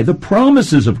born by the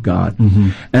promises of God.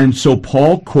 And so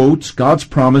Paul quotes God's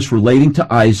promise relating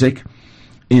to Isaac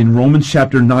in Romans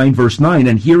chapter 9, verse 9.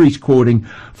 And here he's quoting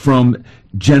from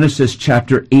Genesis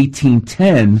chapter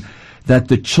 18:10, that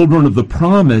the children of the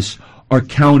promise are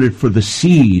counted for the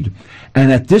seed.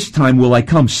 And at this time will I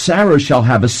come, Sarah shall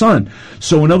have a son.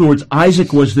 So in other words,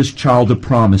 Isaac was this child of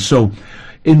promise. So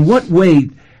in what way,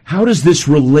 how does this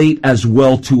relate as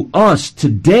well to us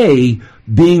today,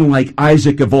 being like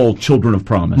Isaac of old, children of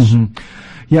promise?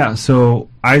 Yeah, so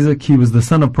Isaac, he was the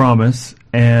son of promise,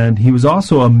 and he was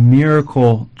also a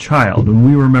miracle child. And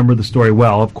we remember the story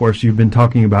well. Of course, you've been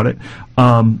talking about it.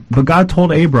 But God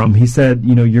told Abram, he said,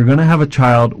 you're going to have a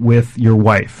child with your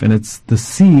wife, and it's the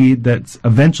seed that's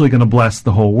eventually going to bless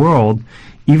the whole world,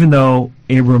 even though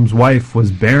Abram's wife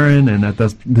was barren, and at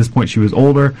this point she was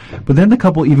older. But then the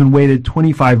couple even waited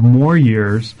 25 more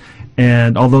years,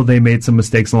 and although they made some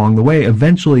mistakes along the way,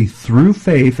 eventually through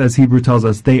faith, as Hebrew tells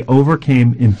us, they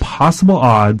overcame impossible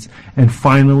odds and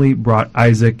finally brought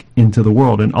Isaac into the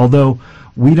world. And although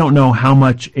we don't know how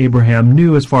much Abraham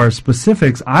knew as far as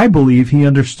specifics, I believe he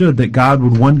understood that God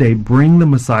would one day bring the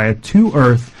Messiah to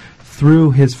earth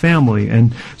through his family.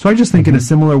 And so I just think in a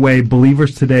similar way,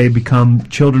 believers today become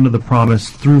children of the promise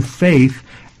through faith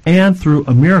and through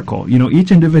a miracle.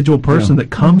 Each individual person that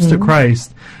comes to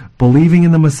Christ, believing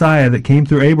in the Messiah that came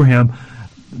through Abraham,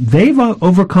 they've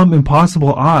overcome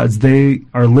impossible odds. They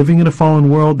are living in a fallen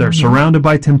world. They're surrounded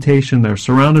by temptation. They're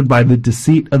surrounded by the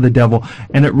deceit of the devil.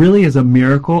 And it really is a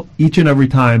miracle each and every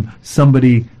time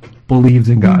somebody believes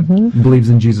in God, believes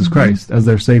in Jesus Christ as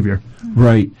their Savior.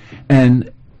 Right.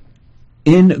 And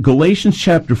in Galatians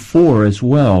chapter 4 as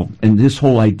well, and this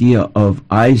whole idea of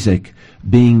Isaac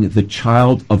being the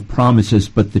child of promises,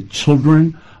 but the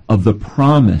children of the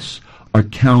promise are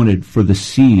counted for the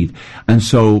seed. And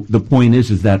so the point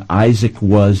is that Isaac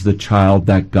was the child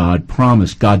that God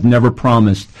promised. God never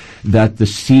promised that the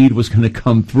seed was going to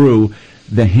come through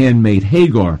the handmaid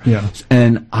Hagar.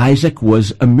 And Isaac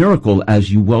was a miracle,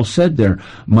 as you well said there,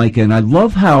 Micah. And I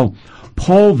love how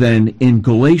Paul then in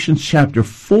Galatians chapter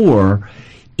 4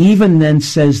 even then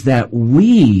says that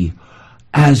we,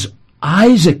 as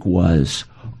Isaac was,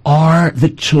 are the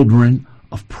children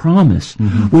of promise,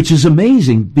 which is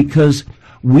amazing because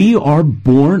we are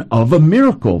born of a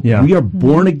miracle. We are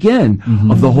born again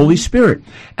of the Holy Spirit.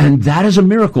 And that is a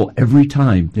miracle every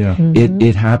time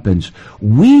it happens.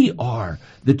 We are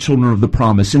the children of the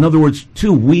promise. In other words,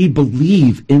 too, we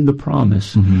believe in the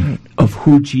promise of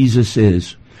who Jesus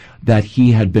is, that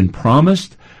he had been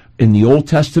promised in the Old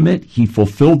Testament. He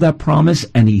fulfilled that promise,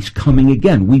 and he's coming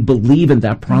again. We believe in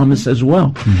that promise as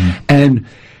well. And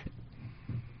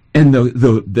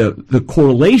the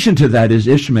correlation to that is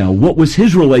Ishmael. What was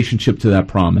his relationship to that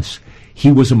promise?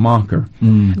 He was a mocker.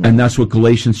 And that's what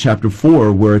Galatians chapter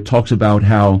 4, where it talks about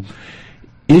how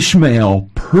Ishmael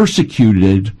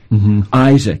persecuted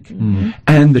Isaac,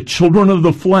 and the children of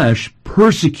the flesh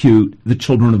persecute the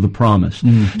children of the promise.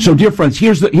 So, dear friends,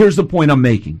 here's the point I'm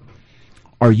making.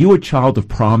 Are you a child of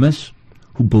promise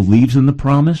who believes in the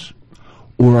promise,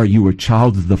 or are you a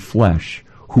child of the flesh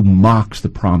who mocks the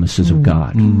promises of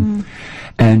God?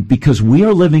 And because we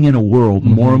are living in a world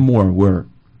more and more where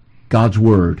God's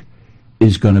word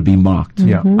is going to be mocked.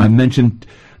 I mentioned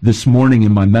this morning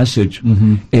in my message,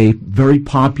 a very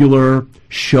popular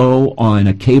show on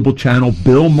a cable channel,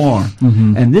 Bill Maher.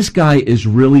 And this guy is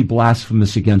really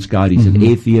blasphemous against God. He's an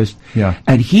atheist. Yeah.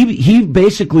 And he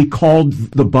basically called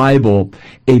the Bible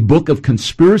a book of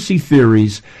conspiracy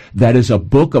theories that is a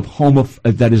book of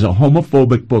that is a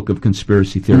homophobic book of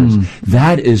conspiracy theories.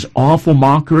 That is awful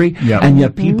mockery. Yeah. And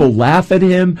yet people laugh at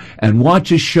him and watch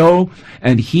his show,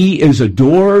 and he is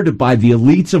adored by the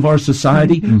elites of our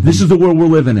society. This is the world we're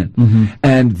living in.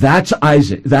 And that's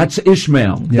Isaac. That's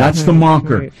Ishmael. That's the mocker.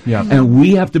 Yeah. And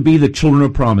we have to be the children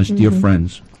of promise, dear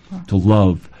friends, to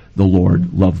love the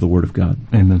Lord, love the Word of God.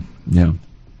 Amen. Yeah.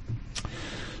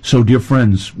 So, dear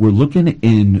friends, we're looking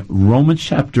in Romans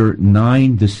chapter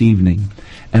 9 this evening,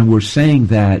 and we're saying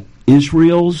that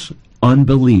Israel's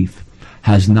unbelief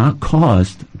has not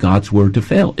caused God's word to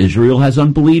fail. Israel has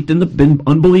been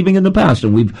unbelieving in the past,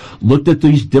 and we've looked at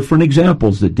these different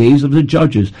examples, the days of the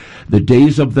judges, the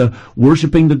days of the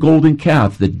worshiping the golden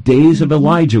calf, the days of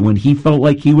Elijah when he felt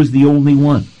like he was the only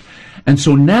one. And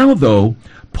so now, though,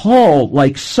 Paul,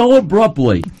 like so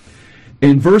abruptly,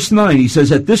 in verse 9, he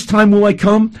says, "At this time will I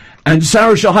come, and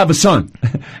Sarah shall have a son."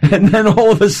 And then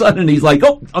all of a sudden he's like,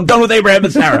 "Oh, I'm done with Abraham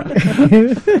and Sarah."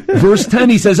 Verse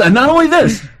 10, he says, "And not only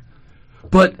this,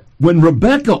 but when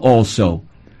Rebekah also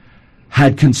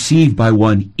had conceived by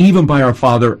one, even by our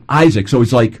father Isaac." So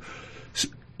he's like,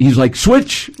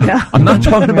 switch. Yeah. I'm not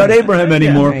talking about Abraham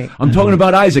anymore. right. I'm talking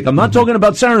about Isaac. I'm not talking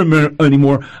about Sarah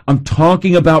anymore. I'm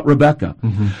talking about Rebekah.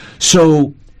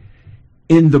 So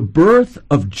in the birth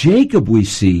of Jacob, we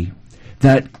see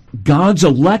that God's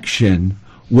election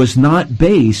was not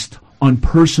based on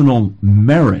personal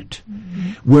merit.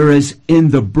 Whereas in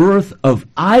the birth of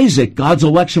Isaac, God's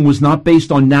election was not based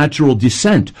on natural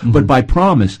descent, but by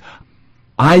promise.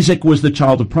 Isaac was the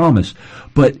child of promise.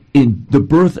 But in the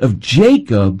birth of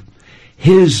Jacob,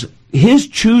 his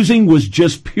choosing was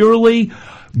just purely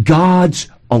God's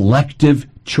elective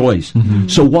choice.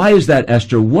 So why is that,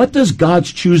 Esther? What does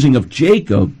God's choosing of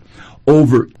Jacob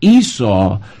over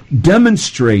Esau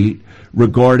demonstrate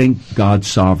regarding God's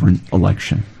sovereign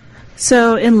election?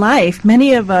 So in life,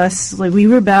 many of us, we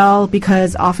rebel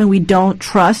because often we don't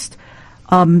trust,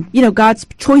 God's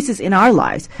choices in our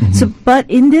lives. But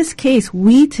in this case,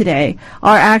 we today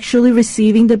are actually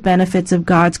receiving the benefits of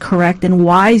God's correct and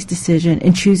wise decision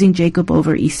in choosing Jacob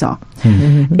over Esau.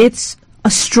 It's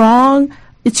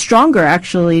stronger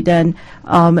actually than,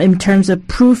 in terms of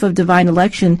proof of divine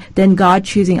election, than God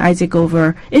choosing Isaac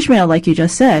over Ishmael, like you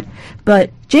just said.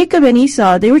 But Jacob and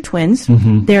Esau, they were twins.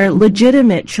 They're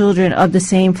legitimate children of the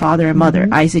same father and mother,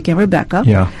 Isaac and Rebekah.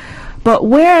 Yeah. But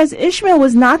whereas Ishmael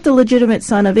was not the legitimate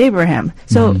son of Abraham.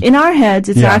 So in our heads,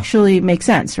 it actually makes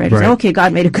sense, right? It's Right. like, okay,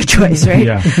 God made a good choice, right?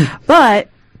 Yeah. But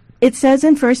it says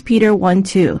in 1 Peter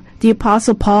 1:2, the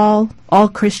Apostle Paul, all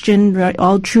Christian, right,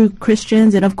 all true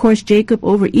Christians, and of course Jacob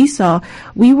over Esau,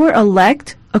 we were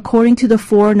elect according to the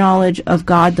foreknowledge of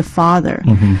God the Father.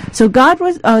 So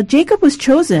Jacob was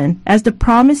chosen as the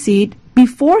promised seed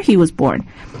before he was born.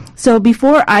 So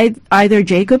before either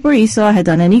Jacob or Esau had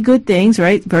done any good things,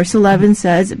 right? Verse 11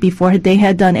 says, before they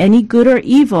had done any good or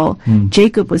evil,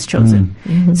 Jacob was chosen.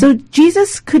 So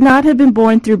Jesus could not have been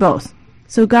born through both.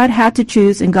 So God had to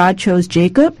choose, and God chose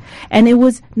Jacob, and it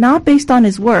was not based on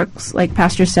his works, like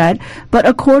Pastor said, but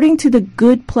according to the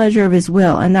good pleasure of his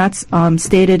will, and that's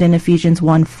stated in Ephesians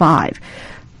 1:5.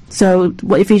 So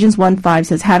Ephesians 1:5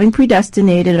 says, having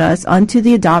predestinated us unto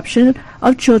the adoption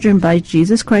of children by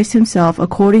Jesus Christ himself,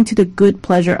 according to the good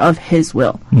pleasure of his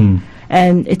will.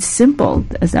 And it's simple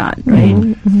as that,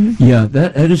 right? Yeah,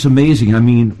 that is amazing. I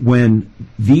mean, when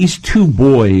these two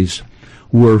boys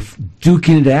were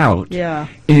duking it out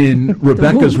in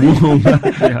Rebekah's womb.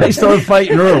 They started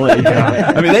fighting early.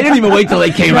 I mean, they didn't even wait till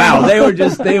they came out.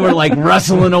 They were like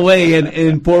wrestling away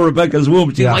in poor Rebekah's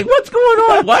womb. She's like, what's going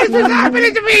on? Why is this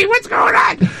happening to me? What's going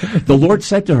on? The Lord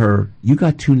said to her, you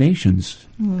got two nations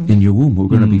in your womb who are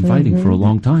going to be fighting for a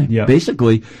long time. Yeah.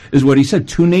 Basically, is what he said.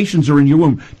 Two nations are in your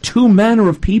womb. Two manner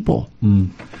of people.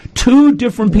 Two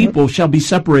different people shall be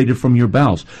separated from your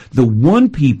bowels. The one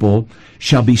people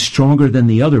shall be stronger than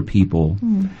the other people,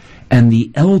 and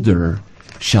the elder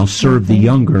shall serve the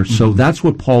younger. So that's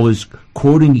what Paul is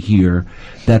quoting here,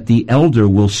 that the elder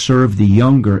will serve the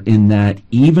younger, in that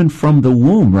even from the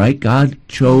womb, right? God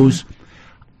chose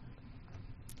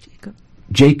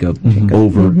Jacob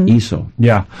over Esau.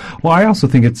 Yeah. Well, I also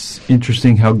think it's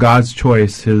interesting how God's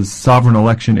choice, his sovereign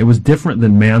election, it was different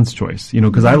than man's choice.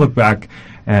 Because I look back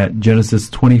at Genesis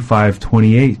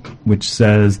 25:28, which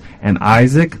says, "And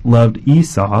Isaac loved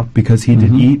Esau because he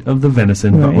did eat of the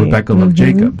venison, but Right. Rebekah loved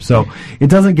Jacob." So it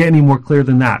doesn't get any more clear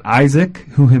than that. Isaac,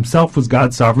 who himself was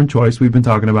God's sovereign choice, we've been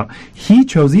talking about, he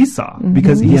chose Esau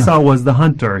because Esau was the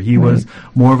hunter. He was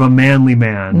more of a manly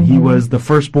man. He was the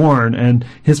firstborn, and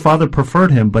his father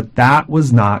preferred him, but that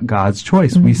was not God's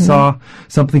choice. We saw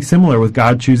something similar with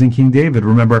God choosing King David.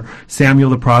 Remember, Samuel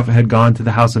the prophet had gone to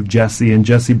the house of Jesse, and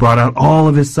Jesse brought out all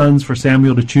of his sons for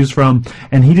Samuel to choose from,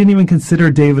 and he didn't even consider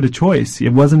David a choice.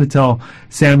 It wasn't until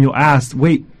Samuel asked,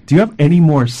 "Wait, do you have any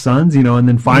more sons?" And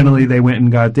then finally they went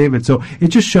and got David. So it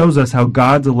just shows us how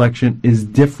God's election is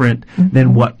different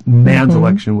than what man's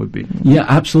election would be. Yeah,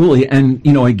 absolutely. And,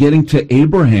 getting to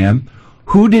Abraham,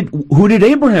 who did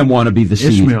Abraham want to be the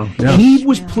seed? Ishmael, yeah. He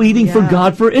was pleading for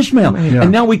God for Ishmael. Yeah.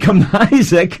 And now we come to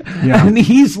Isaac, Yeah. and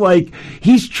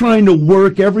he's trying to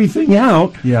work everything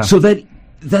out Yeah. so that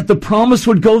the promise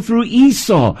would go through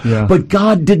Esau. Yeah. But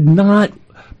God did not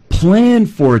plan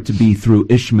for it to be through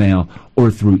Ishmael or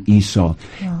through Esau.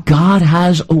 God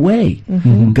has a way.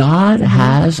 God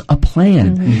has a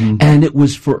plan. And it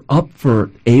was up for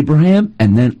Abraham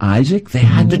and then Isaac. They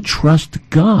had to trust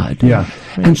God. Yeah.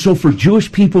 And so for Jewish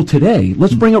people today,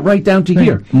 let's bring it right down to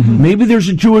here. Maybe there's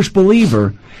a Jewish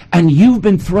believer and you've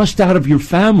been thrust out of your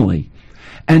family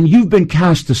and you've been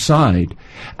cast aside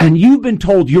and you've been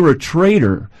told you're a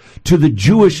traitor to the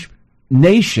Jewish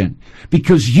nation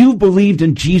because you believed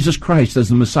in Jesus Christ as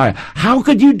the Messiah. How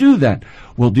could you do that?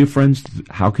 Well, dear friends,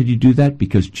 how could you do that?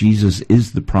 Because Jesus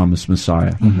is the promised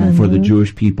Messiah for the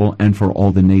Jewish people and for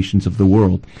all the nations of the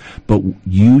world. But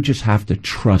you just have to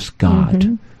trust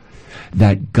God.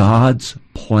 That God's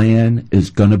plan is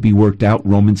going to be worked out.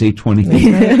 Romans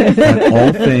 8:23. That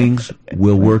all things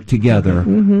will work together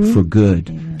for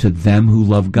good to them who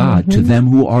love God, to them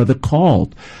who are the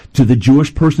called, to the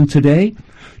Jewish person today,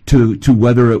 to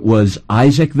whether it was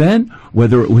Isaac then,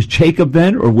 whether it was Jacob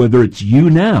then, or whether it's you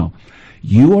now.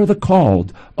 You are the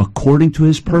called according to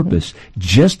his purpose,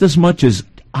 just as much as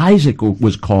Isaac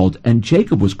was called and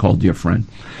Jacob was called, dear friend.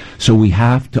 So we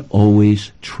have to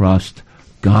always trust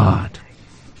God.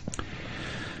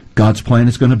 God's plan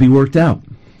is going to be worked out.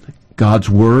 God's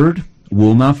word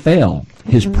will not fail.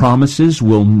 His promises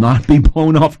will not be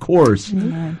blown off course.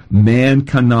 Man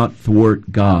cannot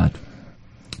thwart God.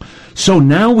 So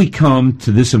now we come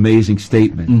to this amazing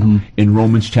statement in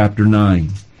Romans chapter 9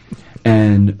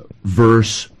 and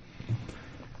verse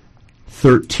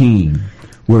 13,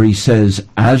 where he says,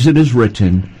 "As it is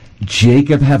written,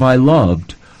 Jacob have I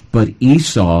loved, but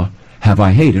Esau have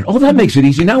I hated." Oh, that makes it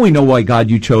easy. Now we know why, God,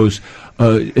 you chose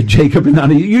Jacob and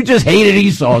not you. Just hated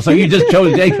Esau, so you just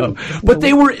chose Jacob. But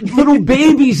they were little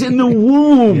babies in the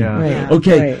womb. Yeah. Right.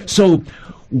 Okay, Right. so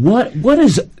what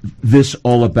is this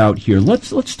all about here?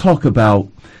 Let's talk about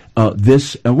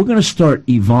this, and we're going to start,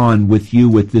 Yvonne, with you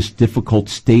with this difficult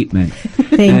statement.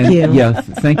 Thank you. Yeah,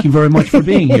 thank you very much for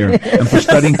being here and for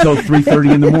studying till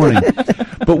 3:30 in the morning.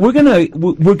 But we're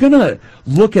gonna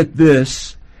look at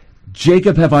this.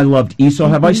 Jacob have I loved, Esau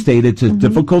have I stated. It's a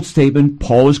difficult statement.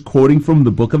 Paul is quoting from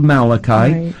the book of Malachi,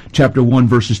 Right. chapter 1,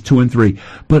 verses 2 and 3.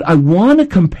 But I want to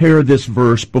compare this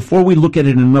verse, before we look at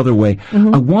it another way,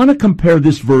 I want to compare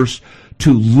this verse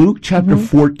to Luke chapter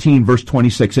 14, verse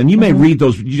 26. And you may read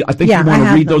those. I think Yeah, you want I to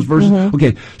have read those them. verses.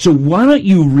 Okay, so why don't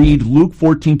you read Luke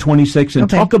 14:26 and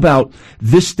Okay. talk about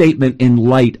this statement in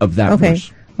light of that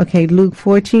verse. Okay, Luke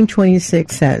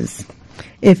 14:26 says,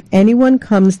 "If anyone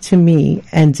comes to me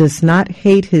and does not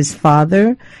hate his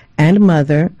father and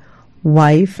mother,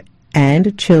 wife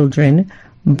and children,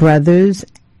 brothers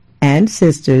and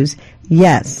sisters,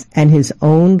 yes, and his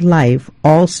own life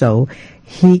also,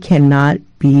 he cannot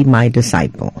be my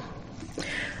disciple."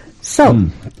 So,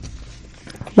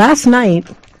 last night,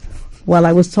 while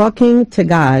I was talking to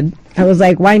God, I was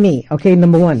like, why me? Okay,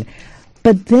 number one.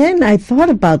 But then I thought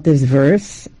about this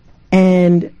verse,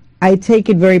 and I take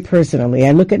it very personally.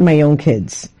 I look at my own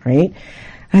kids, right?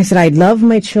 I said, I love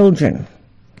my children.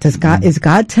 Is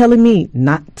God telling me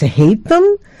not to hate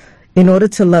them in order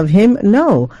to love him?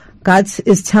 No. God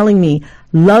is telling me,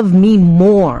 love me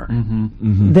more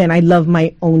than I love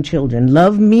my own children.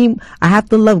 Love me. I have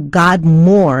to love God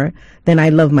more than I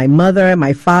love my mother,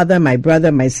 my father, my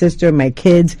brother, my sister, my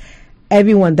kids,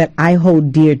 everyone that I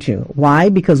hold dear to. Why?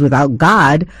 Because without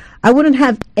God, I wouldn't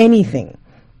have anything.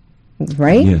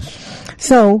 Right? Yes.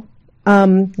 So,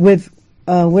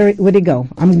 where'd it go?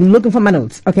 I'm looking for my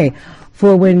notes. Okay.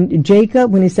 For when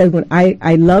he says, when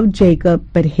I loved Jacob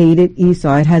but hated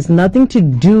Esau, it has nothing to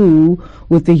do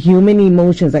with the human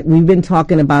emotions like we've been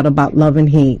talking about love and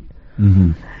hate.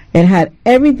 It had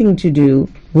everything to do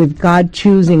with God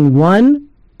choosing one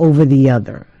over the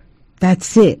other.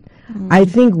 That's it. I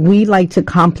think we like to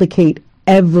complicate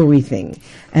everything,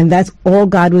 and that's all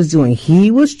God was doing. He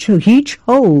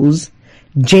chose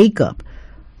Jacob,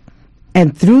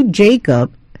 and through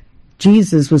Jacob,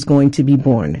 Jesus was going to be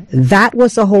born. That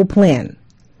was the whole plan.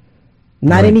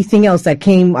 Not anything else that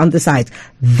came on the sides.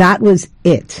 That was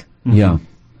it. Yeah.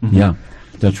 Yeah.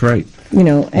 That's right. You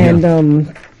know,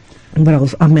 and what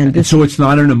else? And so it's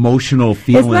not an emotional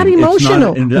feeling. It's not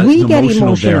emotional. We get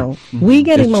emotional. We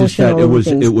get emotional. Just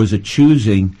that it was a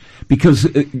choosing because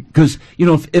you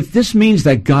know if this means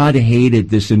that God hated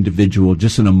this individual,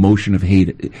 just an emotion of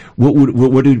hate,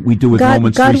 what did we do with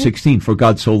Romans 3:16? For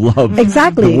God so loved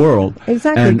the world.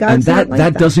 Exactly. And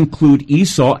that does include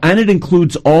Esau, and it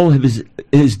includes all of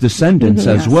his descendants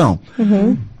as well.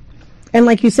 Mm-hmm. And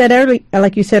like you said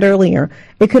earlier,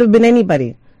 it could have been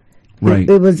anybody. Right.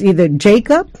 It was either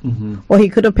Jacob or he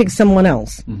could have picked someone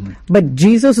else. But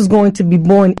Jesus is going to be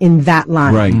born in that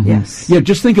line. Right. Yes. Yeah,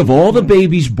 just think of all the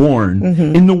babies born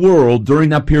in the world during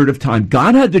that period of time.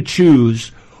 God had to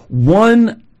choose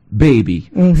one baby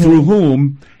through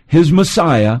whom his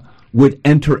Messiah would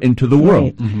enter into the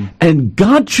world. And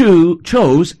God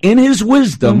chose, in his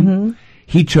wisdom,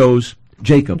 he chose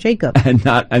Jacob, and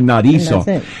not Esau.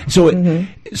 And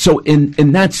so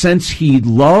in that sense, he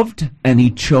loved and he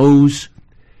chose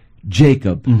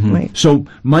Jacob. Right. So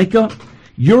Micah,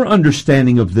 your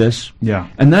understanding of this, Yeah.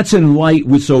 and that's in light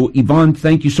with. So Yvonne,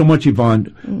 thank you so much,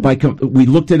 Yvonne. We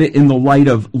looked at it in the light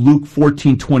of Luke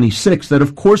 14:26. That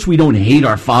of course we don't hate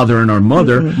our father and our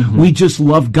mother. We just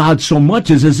love God so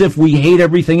much, as if we hate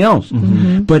everything else.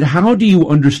 But how do you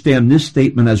understand this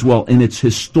statement as well in its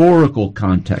historical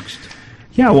context?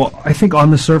 Yeah, well, I think on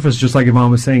the surface, just like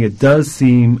Yvonne was saying, it does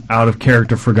seem out of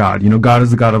character for God. You know, God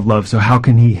is the God of love, so how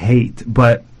can he hate?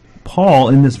 But Paul,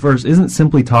 in this verse, isn't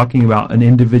simply talking about an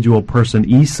individual person,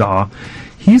 Esau.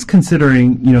 He's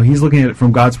considering, you know, he's looking at it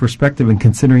from God's perspective and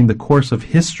considering the course of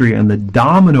history and the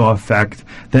domino effect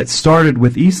that started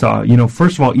with Esau. You know,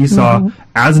 first of all, Esau,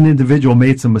 as an individual,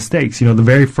 made some mistakes. You know, the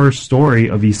very first story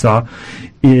of Esau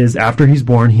is after he's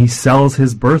born, he sells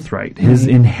his birthright, his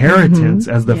inheritance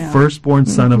as the firstborn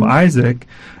son of Isaac,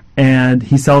 and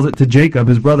he sells it to Jacob,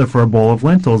 his brother, for a bowl of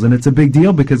lentils. And it's a big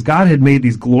deal because God had made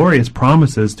these glorious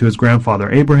promises to his grandfather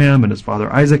Abraham and his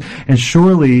father Isaac, and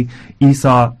surely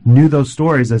Esau knew those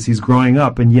stories as he's growing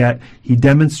up, and yet he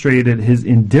demonstrated his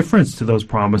indifference to those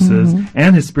promises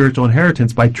and his spiritual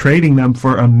inheritance by trading them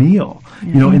for a meal.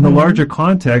 You know, in the larger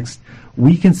context,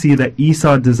 we can see that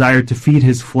Esau desired to feed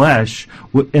his flesh,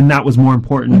 and that was more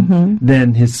important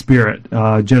than his spirit.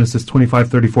 Genesis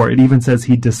 25:34. It even says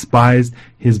he despised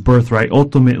his birthright.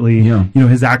 Ultimately, you know,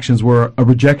 his actions were a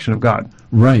rejection of God.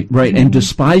 Right. And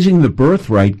despising the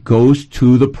birthright goes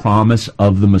to the promise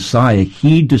of the Messiah.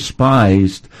 He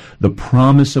despised the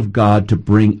promise of God to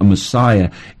bring a Messiah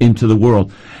into the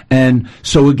world. And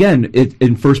so again,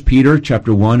 in 1 Peter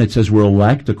chapter 1, it says we're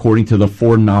elect according to the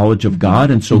foreknowledge of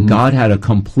God. And so God had a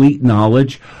complete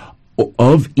knowledge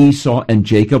of Esau and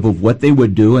Jacob, of what they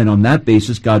would do, and on that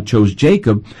basis God chose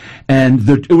Jacob, and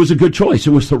it was a good choice.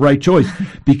 It was the right choice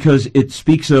because it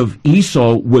speaks of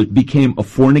Esau became a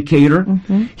fornicator.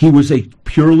 He was a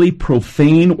purely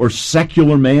profane or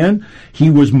secular man. He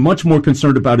was much more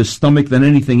concerned about his stomach than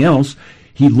anything else.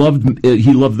 He loved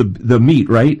the meat,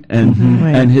 right?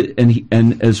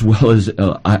 And as well as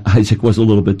Isaac was a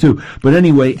little bit too. But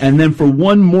anyway, and then for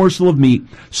one morsel of meat,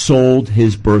 sold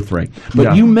his birthright.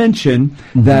 But you mentioned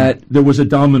that there was a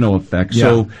domino effect.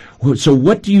 So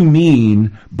what do you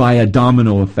mean by a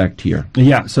domino effect here?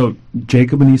 Yeah, so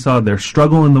Jacob and Esau, their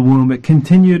struggle in the womb, it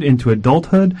continued into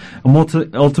adulthood,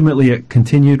 and ultimately it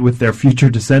continued with their future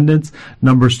descendants.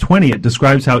 Numbers 20, it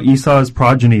describes how Esau's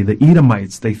progeny, the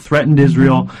Edomites, they threatened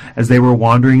Israel as they were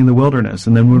wandering in the wilderness.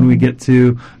 And then when we get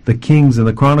to the Kings and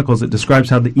the Chronicles, it describes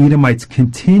how the Edomites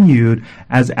continued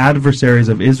as adversaries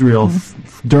of Israel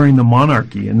during the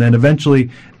monarchy. And then eventually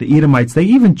the Edomites, they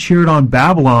even cheered on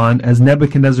Babylon as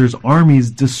Nebuchadnezzar's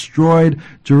armies destroyed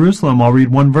Jerusalem. I'll read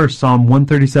one verse. Psalm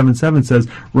 137:7 says,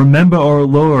 "Remember, O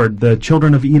Lord, the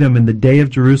children of Edom in the day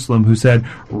of Jerusalem, who said,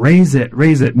 raise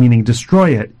it, meaning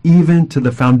destroy it, even to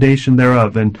the foundation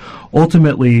thereof." And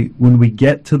ultimately, when we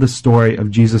get to the story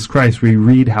of Jesus Christ, we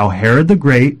read how Herod the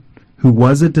Great, who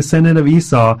was a descendant of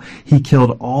Esau, he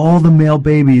killed all the male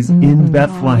babies in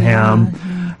Bethlehem.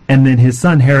 And then his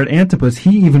son, Herod Antipas, he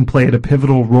even played a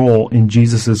pivotal role in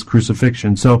Jesus'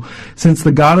 crucifixion. So since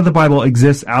the God of the Bible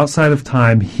exists outside of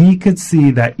time, he could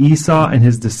see that Esau and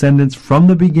his descendants from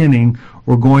the beginning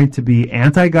were going to be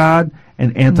anti-God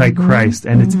and anti-Christ.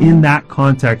 And it's in that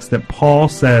context that Paul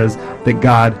says that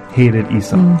God hated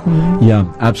Esau. Yeah,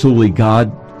 absolutely.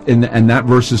 God and that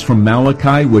verse is from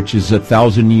Malachi, which is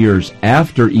 1,000 years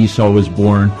after Esau was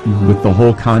born, with the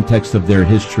whole context of their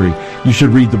history. You should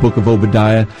read the book of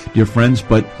Obadiah, dear friends,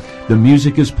 but the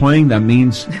music is playing. That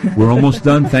means we're almost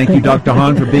done. Thank you, Dr.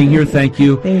 Hahn, for being here. Thank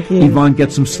you. Thank you. Yvonne,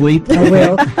 get some sleep. I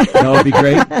will. That would be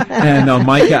great. And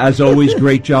Micah, as always,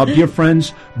 great job. Dear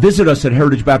friends, visit us at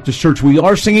Heritage Baptist Church. We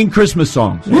are singing Christmas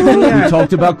songs. We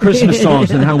talked about Christmas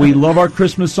songs and how we love our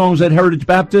Christmas songs at Heritage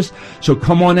Baptist. So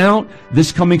come on out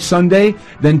this coming Sunday.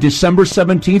 Then December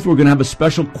 17th, we're going to have a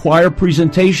special choir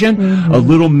presentation, a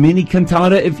little mini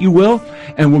cantata, if you will.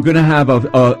 And we're going to have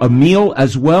a meal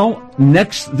as well.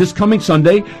 This coming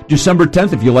Sunday, December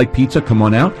 10th, if you like pizza, come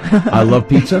on out. I love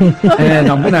pizza. And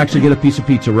I'm going to actually get a piece of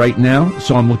pizza right now,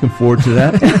 so I'm looking forward to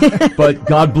that. But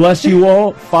God bless you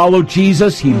all. Follow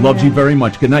Jesus. He loves you very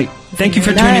much. Good night. Thank you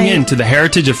for tuning in to the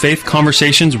Heritage of Faith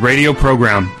Conversations radio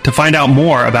program. To find out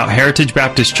more about Heritage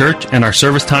Baptist Church and our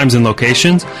service times and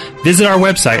locations, visit our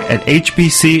website at hbcnyc.org.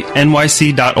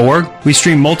 We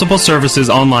stream multiple services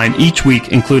online each week,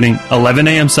 including 11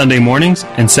 a.m. Sunday mornings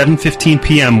and 7:15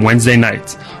 p.m. Wednesday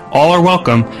nights. All are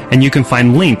welcome, and you can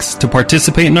find links to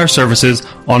participate in our services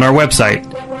on our website,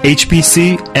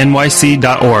 hbcnyc.org.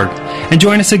 And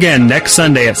join us again next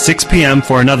Sunday at 6 p.m.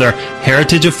 for another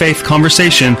Heritage of Faith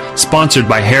conversation sponsored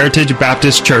by Heritage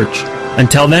Baptist Church.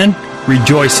 Until then,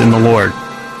 rejoice in the Lord.